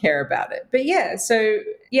anyone care about it. But yeah, so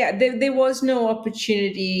yeah, there was no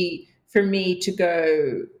opportunity for me to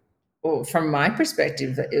go. Or from my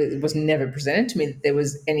perspective, it was never presented to me that there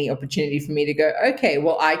was any opportunity for me to go, okay,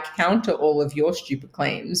 well, I counter all of your stupid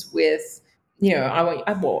claims with, I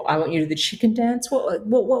want you to do the chicken dance. What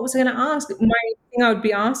was I going to ask? My thing I would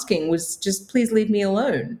be asking was just please leave me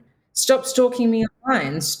alone. Stop stalking me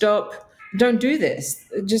online. Don't do this.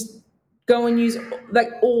 Just go and use like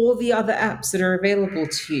all the other apps that are available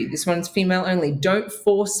to you. This one's female only. Don't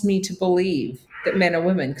force me to believe that men are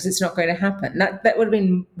women because it's not going to happen. That would have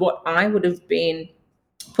been what I would have been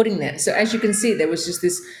putting there. So as you can see, there was just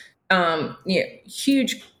this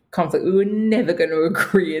huge conflict. We were never going to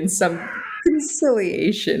agree in some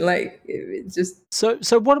conciliation. Like it just So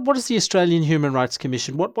what is the Australian Human Rights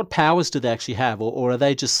Commission? What powers do they actually have, or are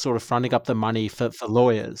they just sort of fronting up the money for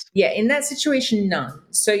lawyers? Yeah, in that situation, none.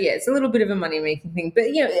 So yeah, it's a little bit of a money making thing. But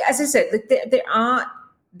as I said, like,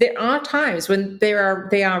 there are times when they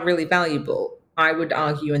are really valuable. I would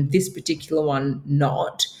argue in this particular one,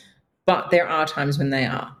 not, but there are times when they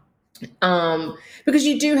are. Because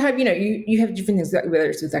you do have, you have different things, like whether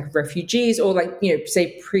it's with like refugees or like,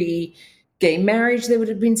 say pre-gay marriage, there would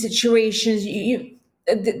have been situations.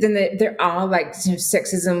 then there are like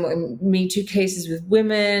sexism and Me Too cases with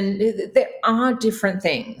women. There are different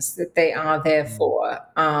things that they are there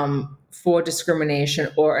for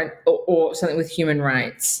discrimination or something with human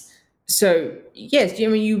rights. So yes, I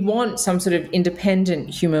mean, you want some sort of independent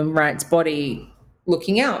human rights body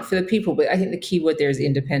looking out for the people, but I think the key word there is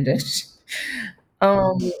independent.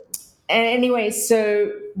 And anyway,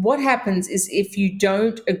 so what happens is if you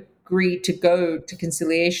don't agree to go to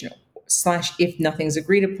conciliation / if nothing's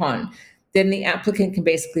agreed upon, then the applicant can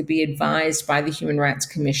basically be advised by the Human Rights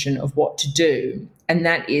Commission of what to do. And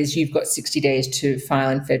that is you've got 60 days to file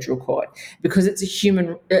in federal court. Because it's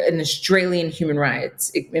an Australian human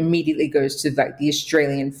rights, it immediately goes to like the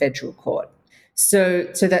Australian federal court. So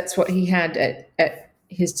that's what he had at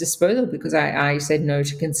his disposal, because I said no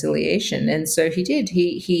to conciliation. And so he did.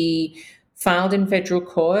 He filed in federal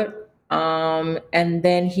court, and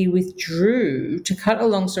then he withdrew. To cut a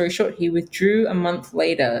long story short, he withdrew a month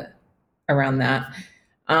later around that,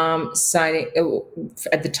 citing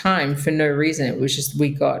at the time for no reason. It was just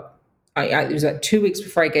it was like 2 weeks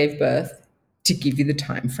before I gave birth, to give you the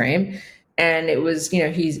time frame. And it was,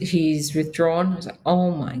 he's withdrawn. I was like,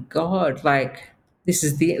 oh my God, like, this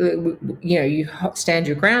is you stand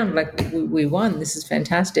your ground, like we won. This is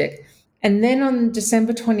fantastic. And then on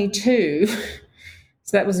December 22,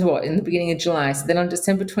 so that was in the beginning of July. So then on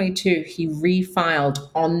December 22, he refiled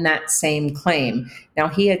on that same claim. Now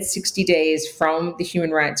he had 60 days from the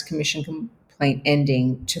Human Rights Commission complaint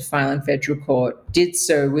ending to file in federal court, did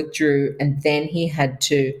so, withdrew, and then he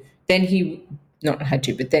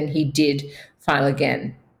did file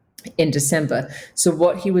again in December. So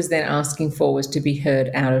what he was then asking for was to be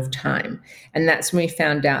heard out of time. And that's when we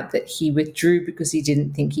found out that he withdrew because he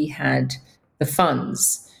didn't think he had the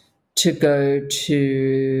funds to go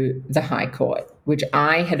to the High Court, which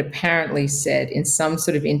I had apparently said in some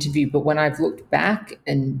sort of interview. But when I've looked back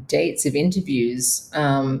and dates of interviews,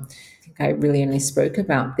 I think I really only spoke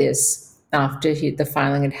about this after the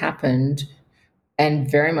filing had happened, and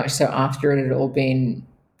very much so after it had all been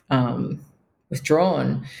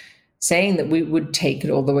withdrawn, saying that we would take it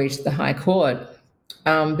all the way to the High Court.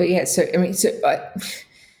 But yeah, I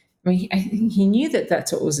think he knew that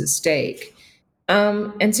that's what was at stake.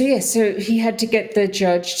 So he had to get the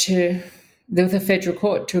judge the federal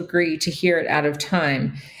court to agree to hear it out of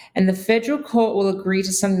time. And the federal court will agree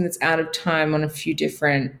to something that's out of time on a few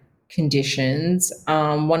different conditions.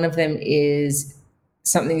 One of them is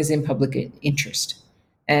something is in public interest.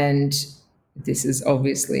 And this is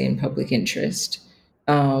obviously in public interest.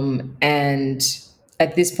 And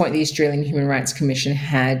at this point, the Australian Human Rights Commission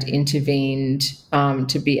had intervened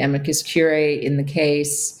to be amicus curiae in the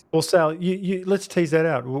case. Well, Sal, let's tease that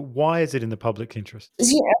out. Why is it in the public interest?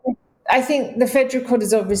 Yeah, I think the federal court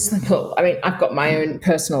is obviously, I've got my own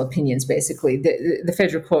personal opinions, basically. The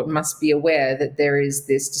federal court must be aware that there is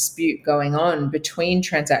this dispute going on between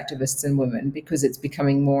trans activists and women, because it's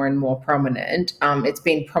becoming more and more prominent. It's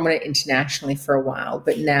been prominent internationally for a while,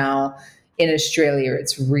 but now in Australia,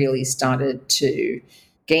 it's really started to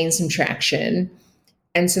gain some traction.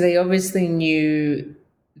 And so they obviously knew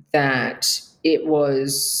that it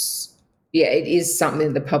is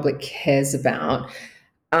something the public cares about.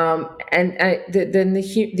 Then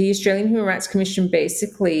the Australian Human Rights Commission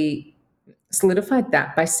basically solidified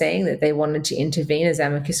that by saying that they wanted to intervene as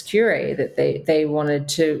amicus curiae, that they wanted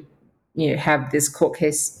to, have this court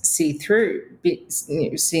case seen through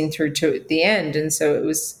to the end. And so it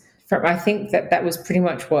was, I think that was pretty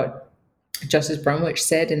much what Justice Bromwich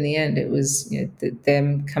said in the end. It was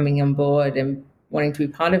them coming on board and wanting to be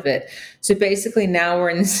part of it. So basically now we're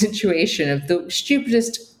in the situation of the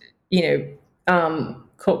stupidest,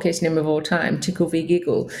 court case name of all time, Tickle v.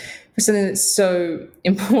 Giggle, for something that's so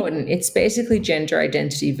important. It's basically gender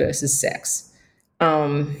identity versus sex,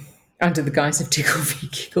 under the guise of Tickle v.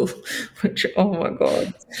 Giggle, which, oh my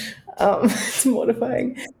God, it's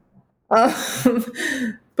mortifying.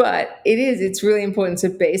 But it's really important. So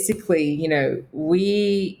basically,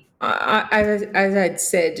 as I'd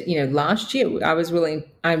said, last year,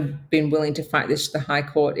 I've been willing to fight this to the High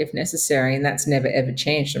Court if necessary, and that's never ever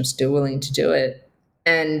changed. I'm still willing to do it.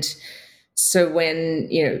 And so when,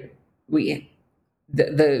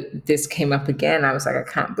 this came up again, I was like, I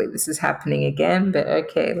can't believe this is happening again, but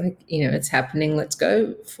okay, it's happening. Let's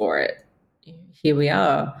go for it. Here we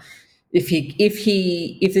are. If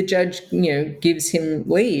the judge, gives him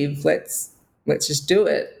leave, let's just do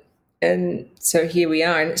it. And so here we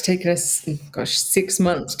are, and it's taken us, 6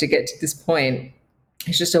 months to get to this point.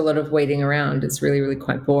 It's just a lot of waiting around. It's really, really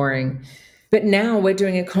quite boring. But now we're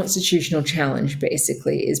doing a constitutional challenge,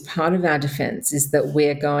 basically, is part of our defense, is that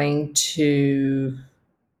we're going to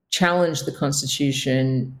challenge the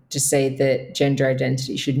Constitution to say that gender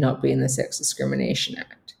identity should not be in the Sex Discrimination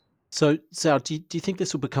Act. So, Sal, do you think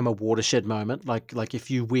this will become a watershed moment? Like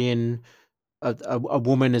if you win, a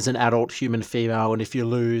woman is an adult human female, and if you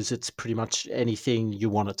lose, it's pretty much anything you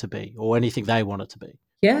want it to be or anything they want it to be.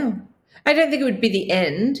 Yeah. I don't think it would be the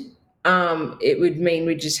end. It would mean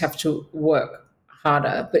we just have to work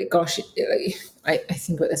harder. But gosh, I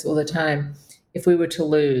think about this all the time. If we were to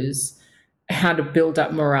lose, how to build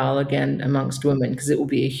up morale again amongst women, because it will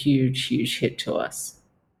be a huge, huge hit to us.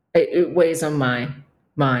 It weighs on my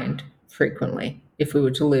mind frequently if we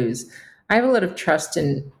were to lose. I have a lot of trust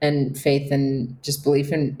and faith and just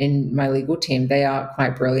belief in my legal team. They are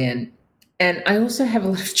quite brilliant. And I also have a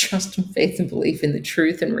lot of trust and faith and belief in the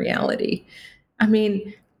truth and reality. I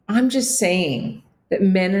mean, I'm just saying that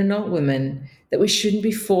men are not women, that we shouldn't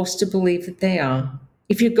be forced to believe that they are.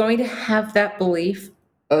 If you're going to have that belief,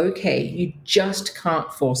 okay, you just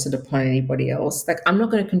can't force it upon anybody else. Like, I'm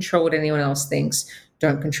not going to control what anyone else thinks.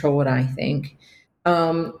 Don't control what I think.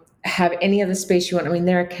 Have any other space you want. I mean,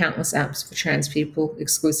 there are countless apps for trans people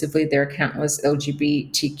exclusively. There are countless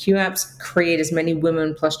LGBTQ apps. Create as many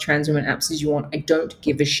women plus trans women apps as you want. I don't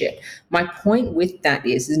give a shit. My point with that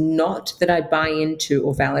is not that I buy into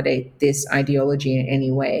or validate this ideology in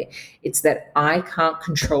any way. It's that I can't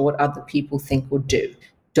control what other people think or do.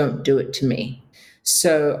 Don't do it to me.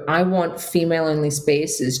 So I want female-only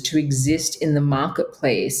spaces to exist in the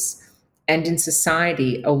marketplace and in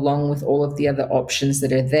society, along with all of the other options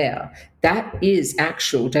that are there. That is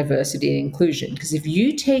actual diversity and inclusion. Because if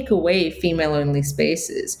you take away female only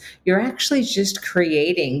spaces, you're actually just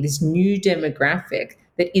creating this new demographic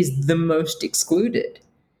that is the most excluded,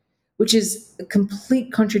 which is a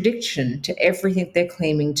complete contradiction to everything they're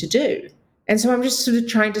claiming to do. And so I'm just sort of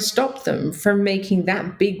trying to stop them from making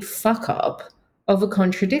that big fuck up of a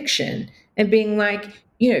contradiction and being like,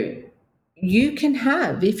 you can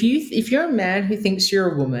have, if you're a man who thinks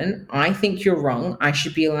you're a woman, I think you're wrong. I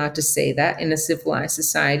should be allowed to say that in a civilized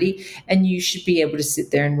society, and you should be able to sit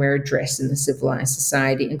there and wear a dress in the civilized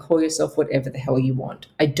society and call yourself whatever the hell you want.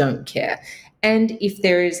 I don't care. And if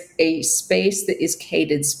there is a space that is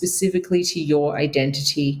catered specifically to your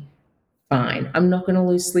identity, fine. I'm not going to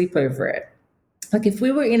lose sleep over it. Like, if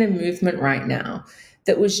we were in a movement right now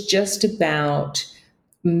that was just about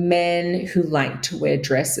men who like to wear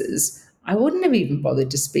dresses, I wouldn't have even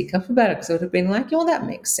bothered to speak up about it, because I would have been like, oh, that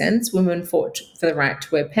makes sense. Women fought for the right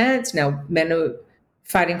to wear pants. Now men are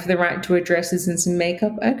fighting for the right to wear dresses and some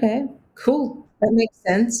makeup. Okay, cool. That makes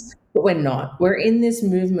sense. But we're not. We're in this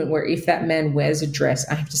movement where if that man wears a dress,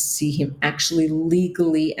 I have to see him actually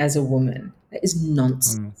legally as a woman. That is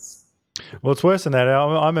nonsense. Well, it's worse than that.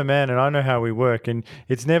 I'm a man and I know how we work, and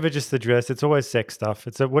it's never just the dress. It's always sex stuff.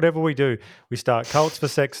 It's whatever we do. We start cults for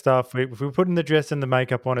sex stuff. If we put in the dress and the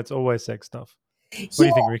makeup on, it's always sex stuff. What do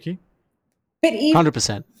you think, Ricky? But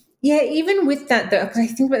 100%. Yeah, even with that though, because I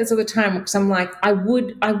think about this all the time, because I'm like, I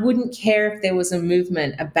wouldn't care if there was a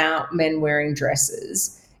movement about men wearing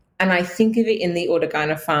dresses. And I think of it in the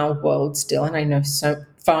orthogynophile world still, and I know so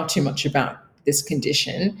far too much about this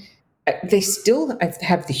condition. They still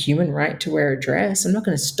have the human right to wear a dress. I'm not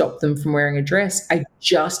going to stop them from wearing a dress. I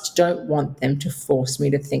just don't want them to force me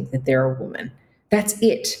to think that they're a woman. That's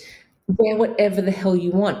it. Wear whatever the hell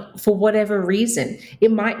you want for whatever reason.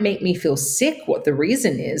 It might make me feel sick what the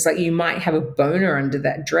reason is. Like, you might have a boner under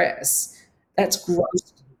that dress. That's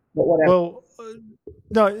gross, but whatever. Well,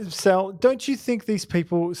 no, Sal, don't you think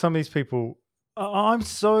some of these people, I'm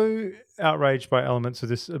so outraged by elements of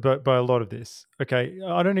this, by a lot of this. Okay,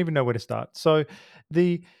 I don't even know where to start. So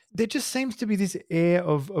there just seems to be this air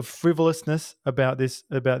of frivolousness about this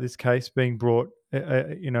case being brought,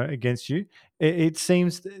 against you. It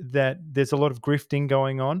seems that there's a lot of grifting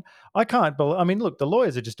going on. I can't believe. I mean, look, the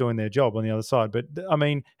lawyers are just doing their job on the other side. But I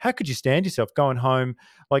mean, how could you stand yourself going home,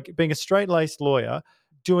 like being a straight-laced lawyer,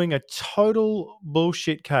 doing a total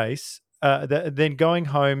bullshit case, then going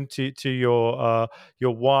home to your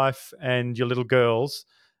wife and your little girls,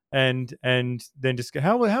 and then just go,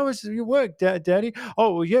 how was your work, Daddy?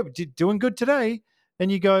 Oh, well, yeah, doing good today.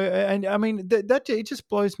 And you go, and I mean that it just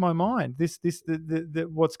blows my mind. The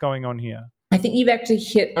what's going on here. I think you've actually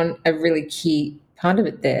hit on a really key part of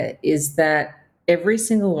it there, is that every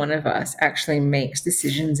single one of us actually makes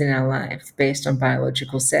decisions in our life based on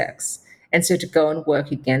biological sex. And so to go and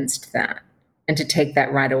work against that and to take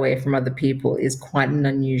that right away from other people is quite an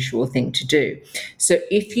unusual thing to do. So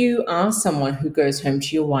if you are someone who goes home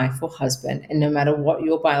to your wife or husband, and no matter what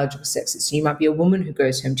your biological sex is, so you might be a woman who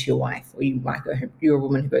goes home to your wife, or you might you're a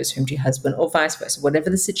woman who goes home to your husband, or vice versa, whatever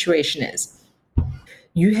the situation is,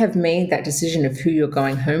 you have made that decision of who you're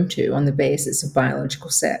going home to on the basis of biological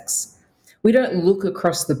sex. We don't look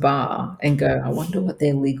across the bar and go, I wonder what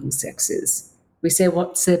their legal sex is. We say,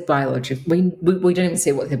 what's their biological? We don't even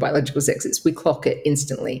say what their biological sex is. We clock it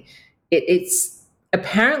instantly. It's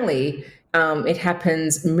apparently it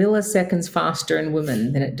happens milliseconds faster in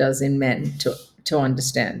women than it does in men to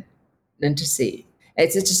understand and to see.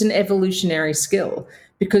 It's just an evolutionary skill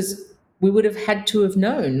because we would have had to have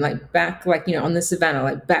known, like back, like, on the savannah,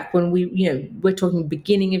 like back when we're talking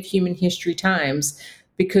beginning of human history times,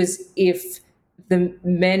 because if the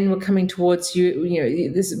men were coming towards you,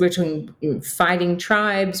 we're talking fighting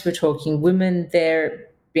tribes, we're talking women there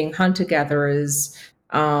being hunter gatherers,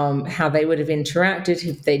 how they would have interacted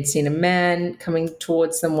if they'd seen a man coming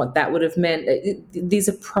towards them, what that would have meant. These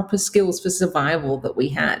are proper skills for survival that we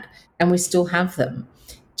had, and we still have them,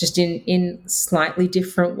 just in slightly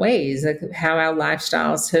different ways, like how our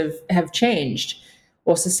lifestyles have changed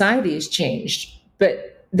or society has changed.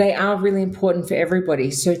 But they are really important for everybody.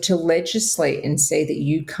 So to legislate and say that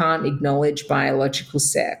you can't acknowledge biological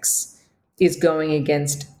sex is going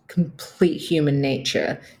against complete human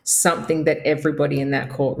nature, something that everybody in that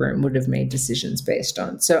courtroom would have made decisions based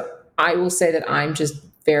on. So I will say that I'm just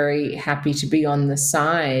very happy to be on the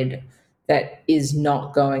side that is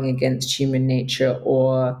not going against human nature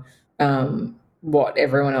or what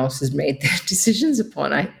everyone else has made their decisions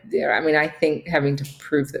upon. I think having to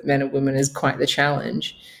prove that men and women is quite the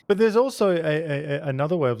challenge. But there's also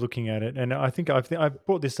another way of looking at it, and I think I've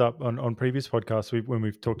brought this up on previous podcasts when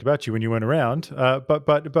we've talked about you when you weren't around. But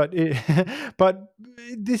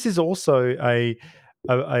this is also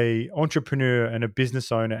a entrepreneur and a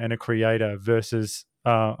business owner and a creator versus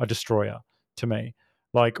a destroyer to me.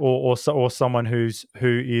 Like or someone who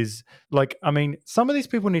is like, I mean, some of these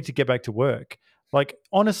people need to get back to work. Like,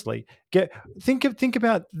 honestly, think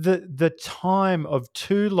about the time of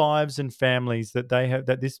two lives and families that they have,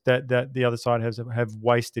 that the other side have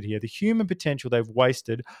wasted here. The human potential they've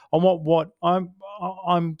wasted on what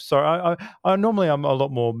I'm sorry. I normally I'm a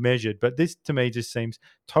lot more measured, but this to me just seems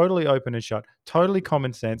totally open and shut, totally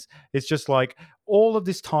common sense. It's just like all of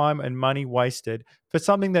this time and money wasted for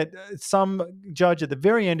something that some judge at the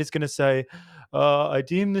very end is going to say, I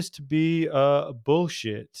deem this to be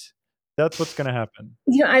bullshit. That's what's going to happen.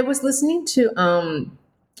 I was listening to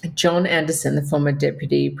John Anderson, the former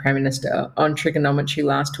Deputy Prime Minister, on trigonometry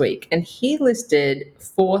last week, and he listed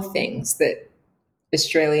 4 things that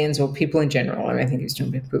Australians or people in general, I think he was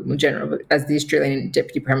talking about people in general, but as the Australian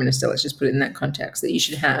Deputy Prime Minister, let's just put it in that context, that you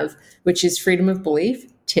should have, which is freedom of belief,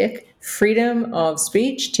 tick, freedom of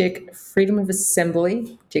speech, tick, freedom of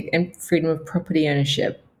assembly, tick, and freedom of property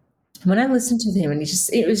ownership. When I listened to him, and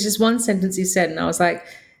it was just one sentence he said, and I was like,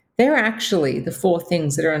 they're actually the 4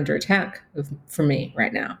 things that are under attack for me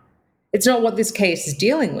right now. It's not what this case is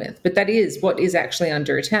dealing with, but that is what is actually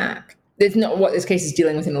under attack. It's not what this case is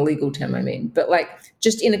dealing with in a legal term, I mean, but like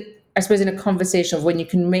just in a conversation of when you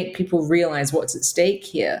can make people realize what's at stake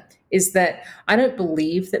here is that I don't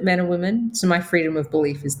believe that men are women, so my freedom of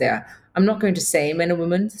belief is there. I'm not going to say men are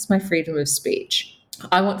women, it's my freedom of speech.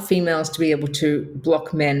 I want females to be able to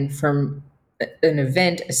block men from an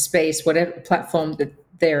event, a space, whatever platform that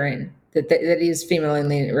they're in, that is female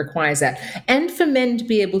only, and it requires that. And for men to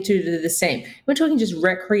be able to do the same. We're talking just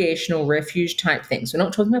recreational refuge type things. We're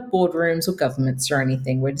not talking about boardrooms or governments or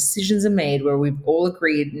anything where decisions are made, where we've all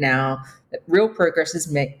agreed now that real progress has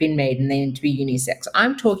been made and they need to be unisex.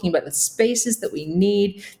 I'm talking about the spaces that we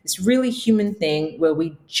need, this really human thing where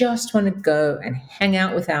we just want to go and hang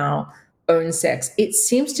out with our own sex. It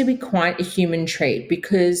seems to be quite a human trait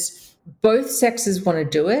because both sexes want to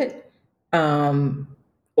do it.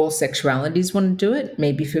 All sexualities want to do it,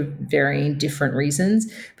 maybe for varying different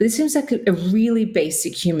reasons, but it seems like a really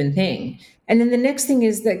basic human thing. And then the next thing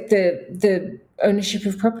is like the ownership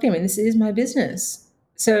of property. I mean, this is my business.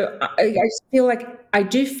 So I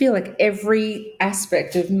do feel like every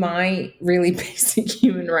aspect of my really basic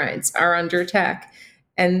human rights are under attack.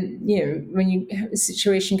 And, when you have a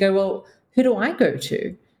situation, go, well, who do I go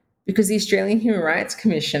to? Because the Australian Human Rights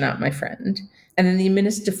Commission aren't my friend. And then the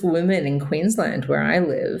Minister for Women in Queensland, where I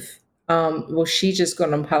live, she just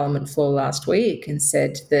got on Parliament floor last week and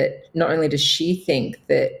said that not only does she think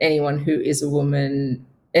that anyone who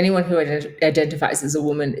identifies as a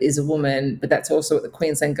woman is a woman, but that's also what the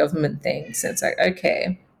Queensland government thinks. And it's like,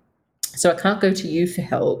 okay, so I can't go to you for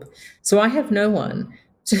help. So I have no one.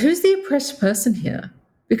 So who's the oppressed person here?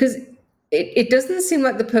 Because it doesn't seem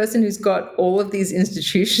like the person who's got all of these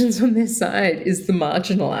institutions on their side is the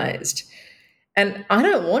marginalized. And I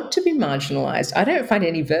don't want to be marginalized. I don't find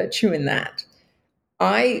any virtue in that.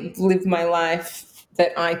 I live my life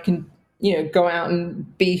that I can go out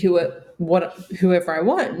and be whoever I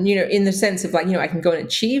want, in the sense of like, I can go and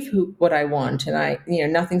achieve what I want,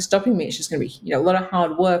 and nothing's stopping me. It's just going to be, a lot of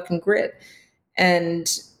hard work and grit. And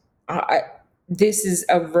this is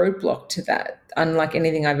a roadblock to that, unlike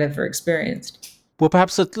anything I've ever experienced. Well,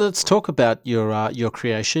 perhaps let's talk about your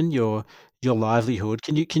creation, your livelihood.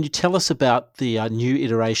 Can you tell us about the new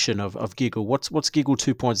iteration of Giggle? What's Giggle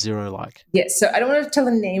 2.0 like? Yes, so I don't want to tell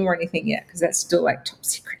the name or anything yet because that's still like top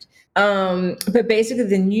secret. But basically,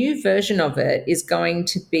 the new version of it is going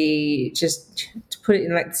to be, just to put it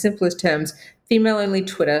in like the simplest terms, female only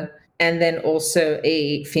Twitter, and then also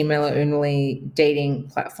a female only dating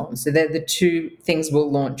platform. So they're the two things we'll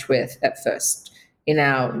launch with at first in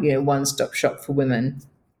our one stop shop for women,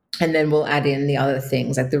 and then we'll add in the other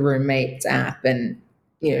things like the roommates app and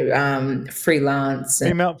freelance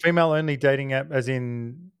and Female only dating app, as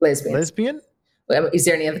in lesbians. lesbian? Is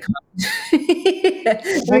there any other comment?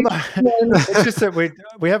 Well, no, it's just that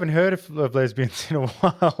we haven't heard of lesbians in a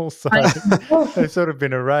while, so they've sort of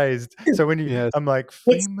been erased. So when Yes. I'm like,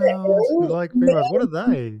 females who like females, what are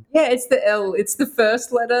they? Yeah, it's the L. It's the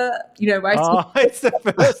first letter. Oh, it's the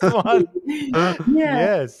first one. Yeah.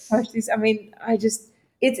 Yes. Gosh, I mean,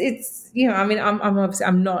 it's I'm obviously,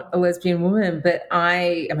 I'm not a lesbian woman, but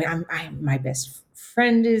my best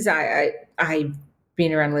friend is, I've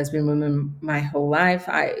been around lesbian women my whole life.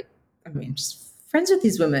 I'm just friends with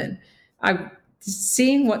these women. I'm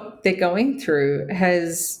seeing what they're going through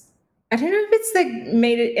has, I don't know if it's like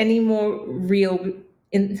made it any more real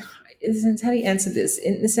in the sense, how do you answer this?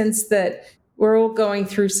 In the sense that we're all going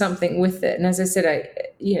through something with it. And as I said,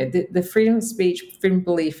 the freedom of speech, freedom of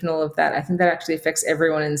belief, and all of that, I think that actually affects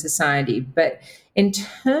everyone in society. But in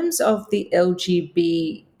terms of the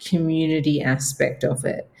LGB community aspect of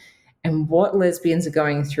it, and what lesbians are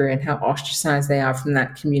going through, and how ostracized they are from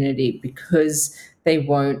that community because they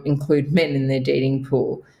won't include men in their dating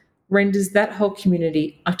pool, renders that whole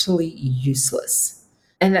community utterly useless.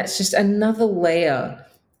 And that's just another layer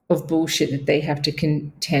of bullshit that they have to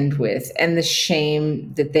contend with, and the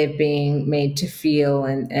shame that they're being made to feel.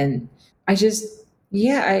 And I just,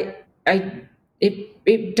 yeah,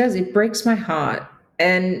 it breaks my heart.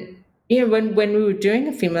 And when we were doing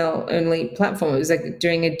a female only platform, it was like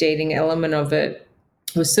doing a dating element of it.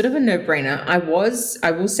 It was sort of a no-brainer. I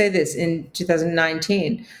will say this, in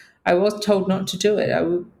 2019, I was told not to do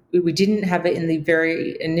it. We didn't have it in the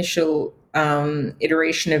very initial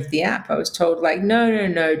iteration of the app. I was told like,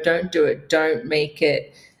 no, don't do it. Don't make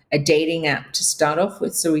it a dating app to start off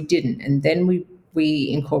with. So we didn't. And then we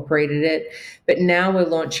incorporated it. But now we're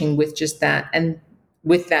launching with just that, and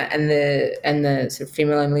with that and the sort of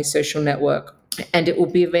female only social network. And it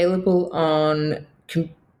will be available on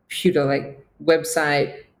computer, like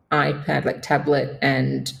website, iPad, like tablet,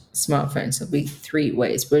 and smartphone. So it'll be three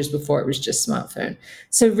ways, whereas before it was just smartphone.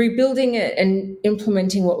 So rebuilding it and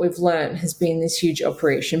implementing what we've learned has been this huge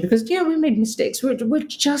operation, because we made mistakes. We're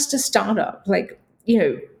just a startup. Like,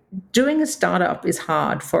 doing a startup is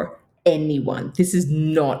hard for anyone. This is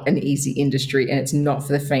not an easy industry, and it's not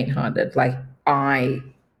for the faint-hearted. Like,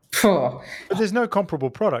 But there's no comparable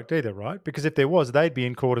product either, right? Because if there was, they'd be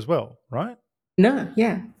in court as well, right? No,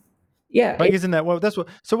 yeah. Like, isn't that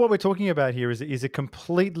so what we're talking about here is a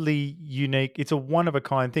completely unique, it's a one of a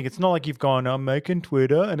kind thing. It's not like you've gone, I'm making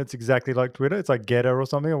Twitter and it's exactly like Twitter. It's like Getter or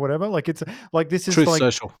something or whatever. Like, it's like, this is Truth like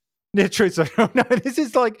Social. Yeah, Truth Social. No, this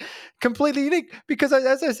is like completely unique because,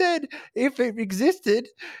 as I said, if it existed,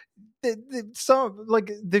 it's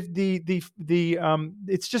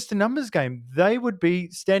just a numbers game. They would be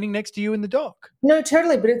standing next to you in the dock. No,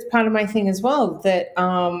 totally. But it's part of my thing as well that,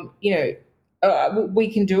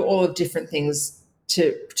 we can do all of different things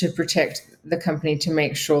to protect the company, to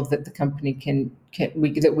make sure that the company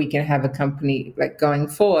that we can have a company like going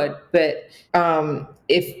forward. But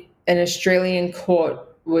if an Australian court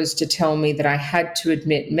was to tell me that I had to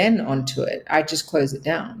admit men onto it, I'd just close it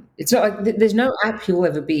down. It's not like there's no app he'll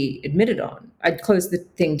ever be admitted on. I'd close the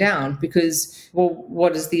thing down because, well,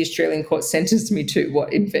 what does the Australian court sentence me to?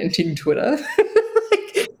 What, inventing Twitter?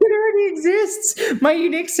 Like, it already exists. My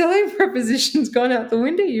unique selling proposition's gone out the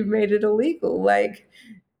window. You've made it illegal. Like,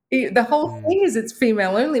 the whole thing is it's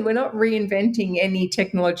female only. We're not reinventing any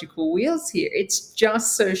technological wheels here. It's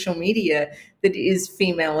just social media that is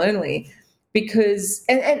female only. Because,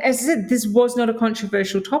 and as I said, this was not a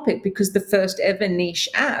controversial topic, because the first ever niche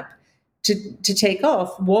app to take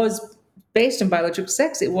off was based on biological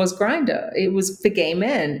sex. It was Grindr. It was for gay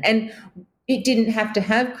men. And it didn't have to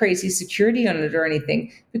have crazy security on it or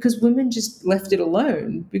anything, because women just left it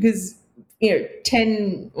alone. Because,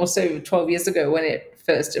 10 or so, 12 years ago when it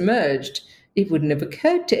first emerged, it wouldn't have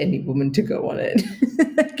occurred to any woman to go on it.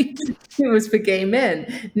 It was for gay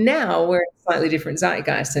men. Now we're in a slightly different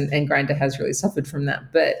zeitgeist, and Grindr has really suffered from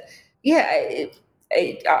that. But yeah,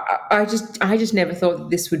 I just never thought that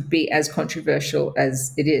this would be as controversial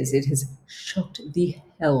as it is. It has shocked the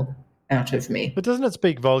hell out of me. But doesn't it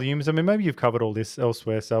speak volumes? I mean, maybe you've covered all this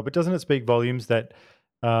elsewhere, Sal, but doesn't it speak volumes that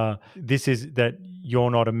this is that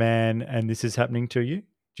you're not a man and this is happening to you?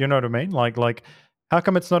 Do you know what I mean? Like, how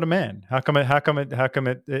come it's not a man? How come it's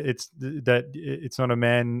not a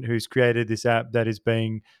man who's created this app that is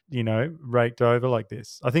being, raked over like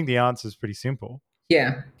this? I think the answer is pretty simple.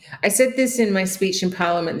 Yeah. I said this in my speech in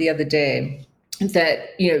Parliament the other day,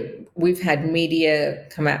 that we've had media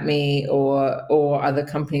come at me or other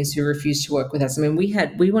companies who refuse to work with us. I mean,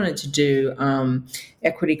 we wanted to do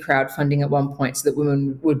equity crowdfunding at one point so that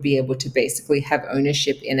women would be able to basically have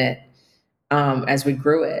ownership in it as we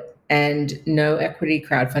grew it. And no equity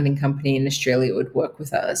crowdfunding company in Australia would work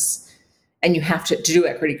with us. And you have to do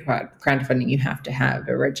equity crowdfunding, you have to have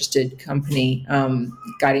a registered company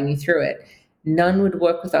guiding you through it. None would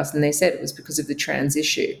work with us, and they said it was because of the trans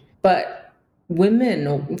issue. But women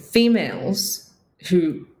or females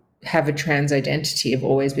who have a trans identity have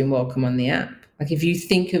always been welcome on the app. Like, if you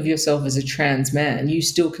think of yourself as a trans man, you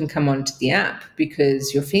still can come onto the app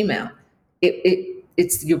because you're female.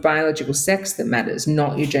 It's your biological sex that matters,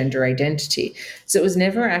 not your gender identity. So it was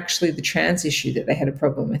never actually the trans issue that they had a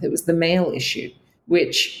problem with. It was the male issue,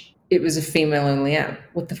 which it was a female-only app.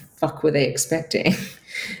 What the fuck were they expecting?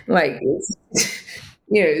 It's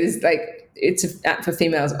like, it's an app for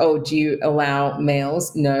females. Oh, do you allow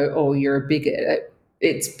males? No. Oh, you're a bigot.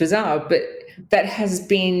 It's bizarre, but that has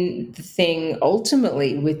been the thing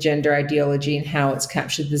ultimately with gender ideology and how it's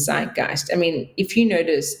captured the zeitgeist. I mean, if you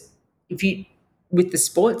notice, with the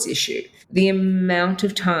sports issue, the amount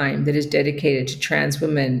of time that is dedicated to trans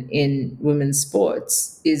women in women's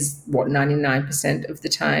sports is 99% of the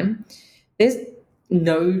time. There's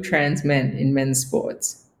no trans men in men's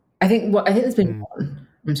sports. I think there's been one.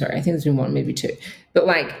 I'm sorry, I think there's been one, maybe two. But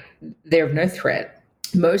they're of no threat.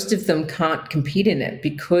 Most of them can't compete in it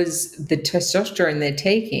because the testosterone they're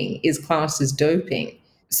taking is classed as doping.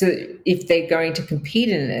 So if they're going to compete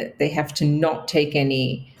in it, they have to not take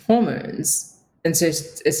any hormones. And so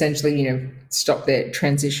essentially, stop their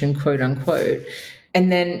transition, quote unquote.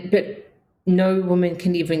 But no woman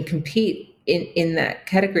can even compete in that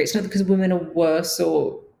category. It's not because women are worse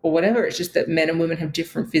or whatever. It's just that men and women have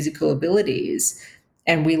different physical abilities.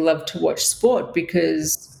 And we love to watch sport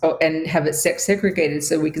and have it sex segregated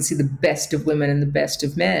so we can see the best of women and the best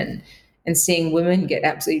of men. And seeing women get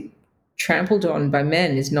absolutely trampled on by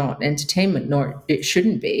men is not entertainment, nor it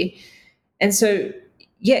shouldn't be. And so,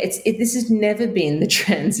 yeah, this has never been the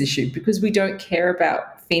trans issue because we don't care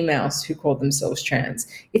about females who call themselves trans.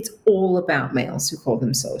 It's all about males who call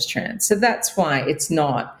themselves trans. So that's why it's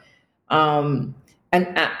not an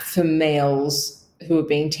app for males who are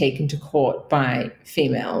being taken to court by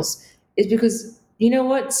females. Is because, you know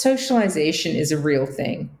what? Socialization is a real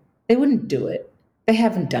thing. They wouldn't do it. They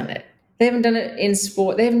haven't done it. They haven't done it in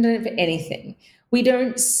sport. They haven't done it for anything. We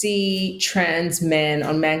don't see trans men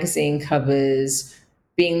on magazine covers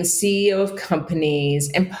being the CEO of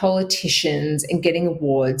companies and politicians and getting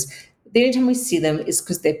awards. The only time we see them is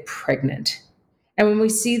because they're pregnant. And when we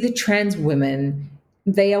see the trans women,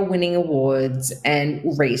 they are winning awards and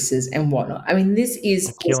races and whatnot. I mean, this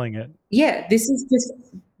is killing it. Yeah, this is just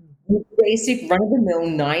basic run-of-the-mill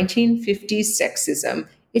 1950s sexism.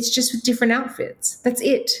 It's just with different outfits. That's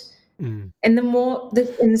it. And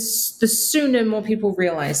the sooner more people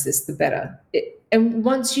realize this, the better. And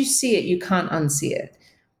once you see it, you can't unsee it.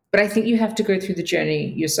 But I think you have to go through the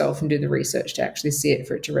journey yourself and do the research to actually see it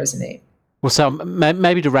for it to resonate. Well, so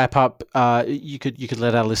maybe to wrap up, you could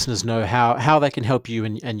let our listeners know how they can help you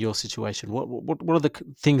in your situation. What are the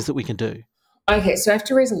things that we can do? Okay, so I have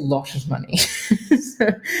to raise a lot of money.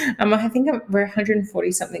 I think we're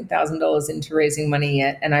 $140,000 into raising money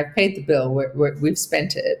yet, and I've paid the bill. We've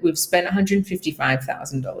spent it. We've spent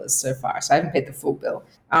 $155,000 so far, so I haven't paid the full bill.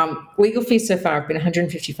 Legal fees so far have been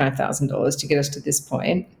 $155,000 to get us to this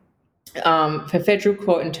point. For federal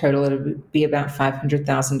court in total, it would be about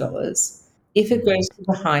 $500,000. If it goes to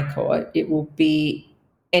the High Court, it will be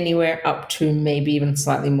anywhere up to maybe even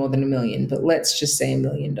slightly more than $1 million, but let's just say $1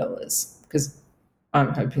 million because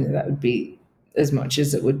I'm hoping that would be as much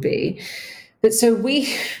as it would be. But so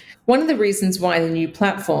one of the reasons why the new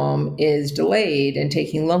platform is delayed and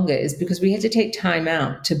taking longer is because we had to take time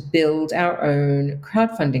out to build our own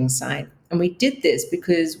crowdfunding site. And we did this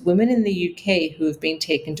because women in the UK who have been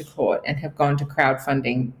taken to court and have gone to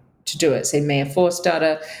crowdfunding to do it, say Maya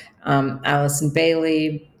Forstater, Alison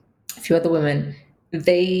Bailey, a few other women,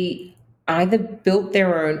 they either built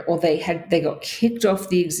their own or they got kicked off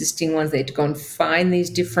the existing ones. They had to go and find these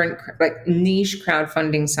different like niche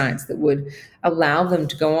crowdfunding sites that would allow them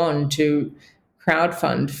to go on to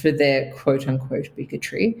crowdfund for their quote unquote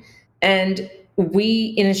bigotry. And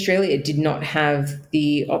we in Australia did not have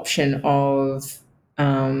the option of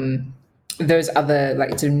those other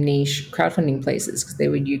like sort of niche crowdfunding places because they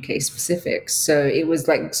were UK specific. So it was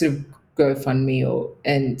like sort of GoFundMe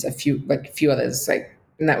and a few others like,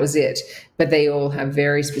 and that was it. But they all have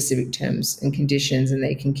very specific terms and conditions, and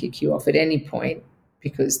they can kick you off at any point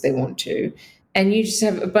because they want to. And you just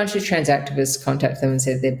have a bunch of trans activists contact them and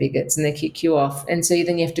say they're bigots, and they kick you off. And so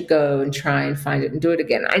then you have to go and try and find it and do it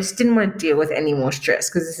again. I just didn't want to deal with any more stress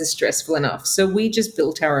because this is stressful enough. So we just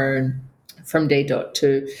built our own from day dot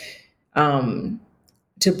to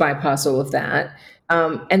bypass all of that.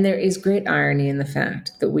 And there is great irony in the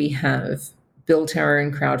fact that we have built our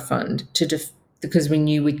own crowdfund because we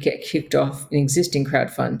knew we'd get kicked off an existing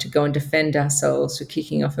crowdfund to go and defend ourselves for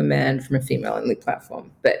kicking off a man from a female-only platform.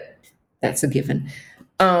 But that's a given.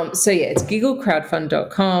 So yeah, it's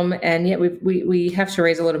gigglecrowdfund.com, and yeah, we have to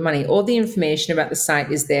raise a lot of money. All the information about the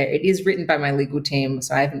site is there. It is written by my legal team,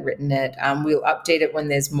 so I haven't written it. We'll update it when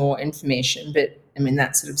there's more information, but I mean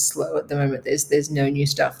that's sort of slow at the moment. There's no new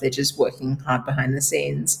stuff. They're just working hard behind the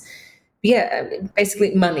scenes. But yeah,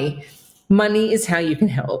 basically money. Money is how you can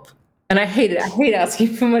help. And I hate it. I hate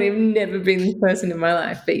asking for money. I've never been the person in my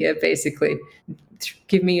life. But yeah, basically,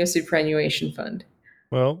 give me your superannuation fund.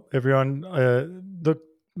 Well, everyone, look,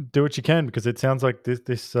 do what you can, because it sounds like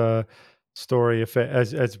this story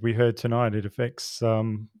as we heard tonight, it affects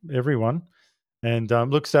everyone. And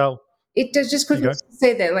look, Sal, it does, just quickly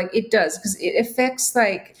say that, like, it does, because it affects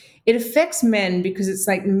men, because it's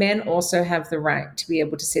like men also have the right to be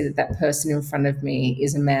able to say that that person in front of me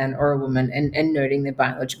is a man or a woman, and noting their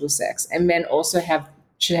biological sex. And men also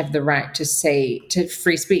should have the right to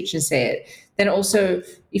free speech and say it. Then also,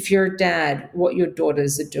 if you're a dad, what your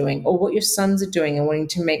daughters are doing or what your sons are doing, and wanting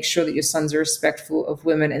to make sure that your sons are respectful of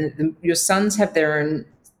women, and that your sons have their own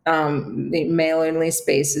male-only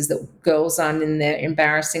spaces that girls aren't in there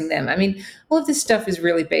embarrassing them. I mean, all of this stuff is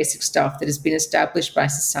really basic stuff that has been established by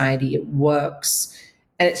society. It works,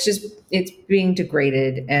 and it's being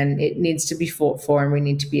degraded, and it needs to be fought for, and we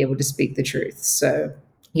need to be able to speak the truth. So,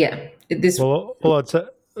 yeah, Well, all I'd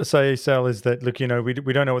say, Sal, is that, look, we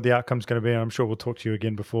don't know what the outcome's going to be. And I'm sure we'll talk to you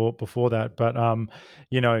again before that. But at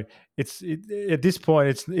this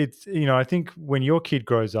point, it's I think when your kid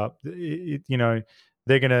grows up,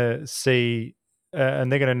 they're going to see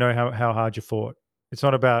and they're going to know how hard you fought. It's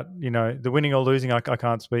not about the winning or losing. I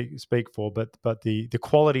can't speak for, but the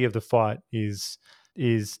quality of the fight is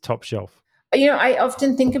top shelf. I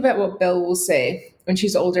often think about what Belle will say when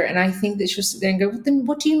she's older, and I think that she'll sit there and go, well, then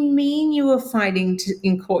what do you mean you were fighting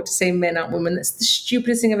in court to say men aren't women? That's the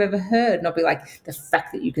stupidest thing I've ever heard. And I'll be like, the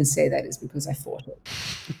fact that you can say that is because I fought it.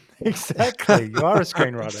 Exactly. You are a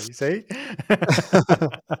screenwriter, you see?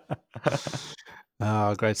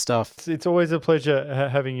 Oh, great stuff. It's always a pleasure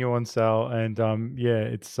having you on, Sal. And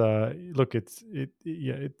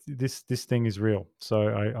this thing is real. So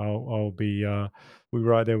I'll be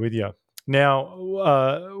right there with you. Now,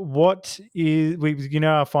 what is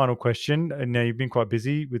our final question? And now you've been quite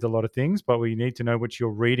busy with a lot of things, but we need to know what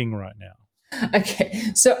you're reading right now. Okay,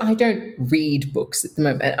 so I don't read books at the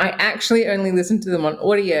moment. I actually only listen to them on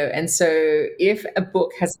audio. And so if a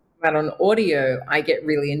book has come out on audio, I get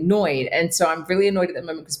really annoyed. And so I'm really annoyed at the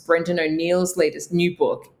moment because Brendan O'Neill's latest new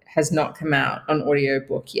book has not come out on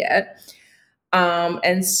audiobook yet.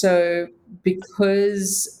 And so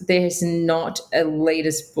because there's not a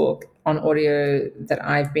latest book on audio that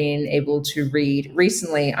I've been able to read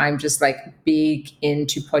recently, I'm just like big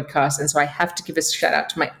into podcasts. And so I have to give a shout out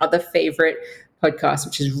to my other favorite podcast,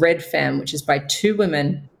 which is Red Femme, which is by two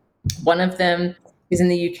women. One of them is in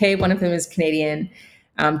the UK, one of them is Canadian,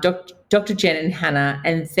 Dr. Jen and Hannah,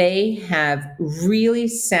 and they have really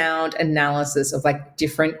sound analysis of like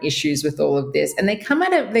different issues with all of this. And they come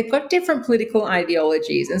at it, they've got different political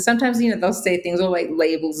ideologies. And sometimes, they'll say things or like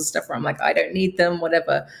labels and stuff where I'm like, I don't need them,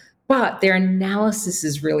 whatever. But their analysis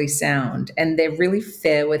is really sound, and they're really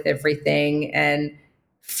fair with everything and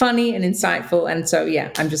funny and insightful. And so, yeah,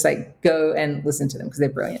 I'm just like, go and listen to them because they're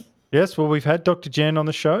brilliant. Yes, well, we've had Dr. Jen on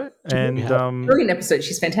the show, and brilliant episode.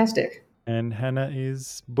 She's fantastic. And Hannah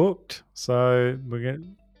is booked, so we've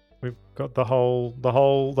got the whole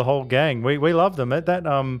gang. We love them.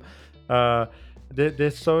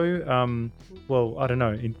 They're so well, I don't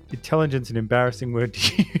know. Intelligence an embarrassing word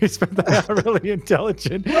to use, but they are really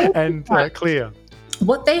intelligent and clear.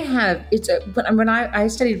 what they have, when I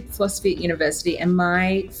studied philosophy at university, and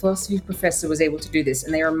my philosophy professor was able to do this,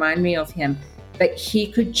 and they remind me of him, that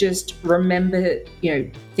he could just remember,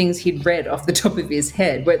 things he'd read off the top of his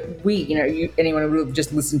head. But anyone who would have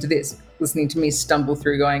just listened to me stumble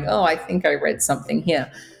through going, oh, I think I read something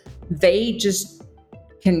here. They just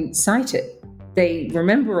can cite it. They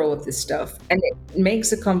remember all of this stuff, and it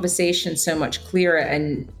makes a conversation so much clearer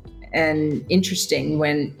and interesting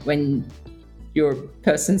when your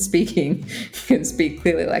person speaking can speak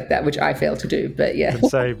clearly like that, which I fail to do. But yeah, And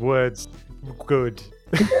say words good.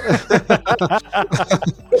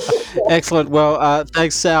 Excellent. Well,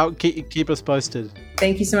 thanks, Sal. Keep us posted.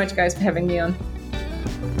 Thank you so much, guys, for having me on.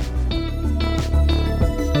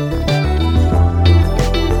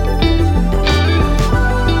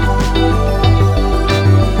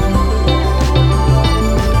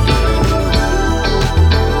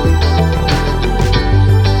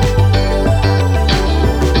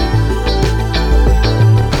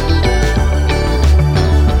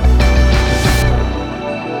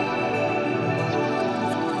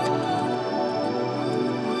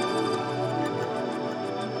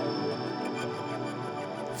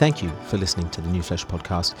 Thank you for listening to the New Flesh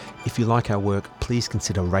podcast. If you like our work, please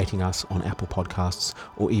consider rating us on Apple Podcasts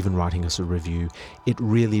or even writing us a review. It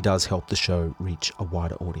really does help the show reach a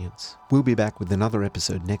wider audience. We'll be back with another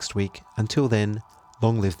episode next week. Until then,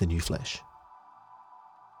 long live the New Flesh.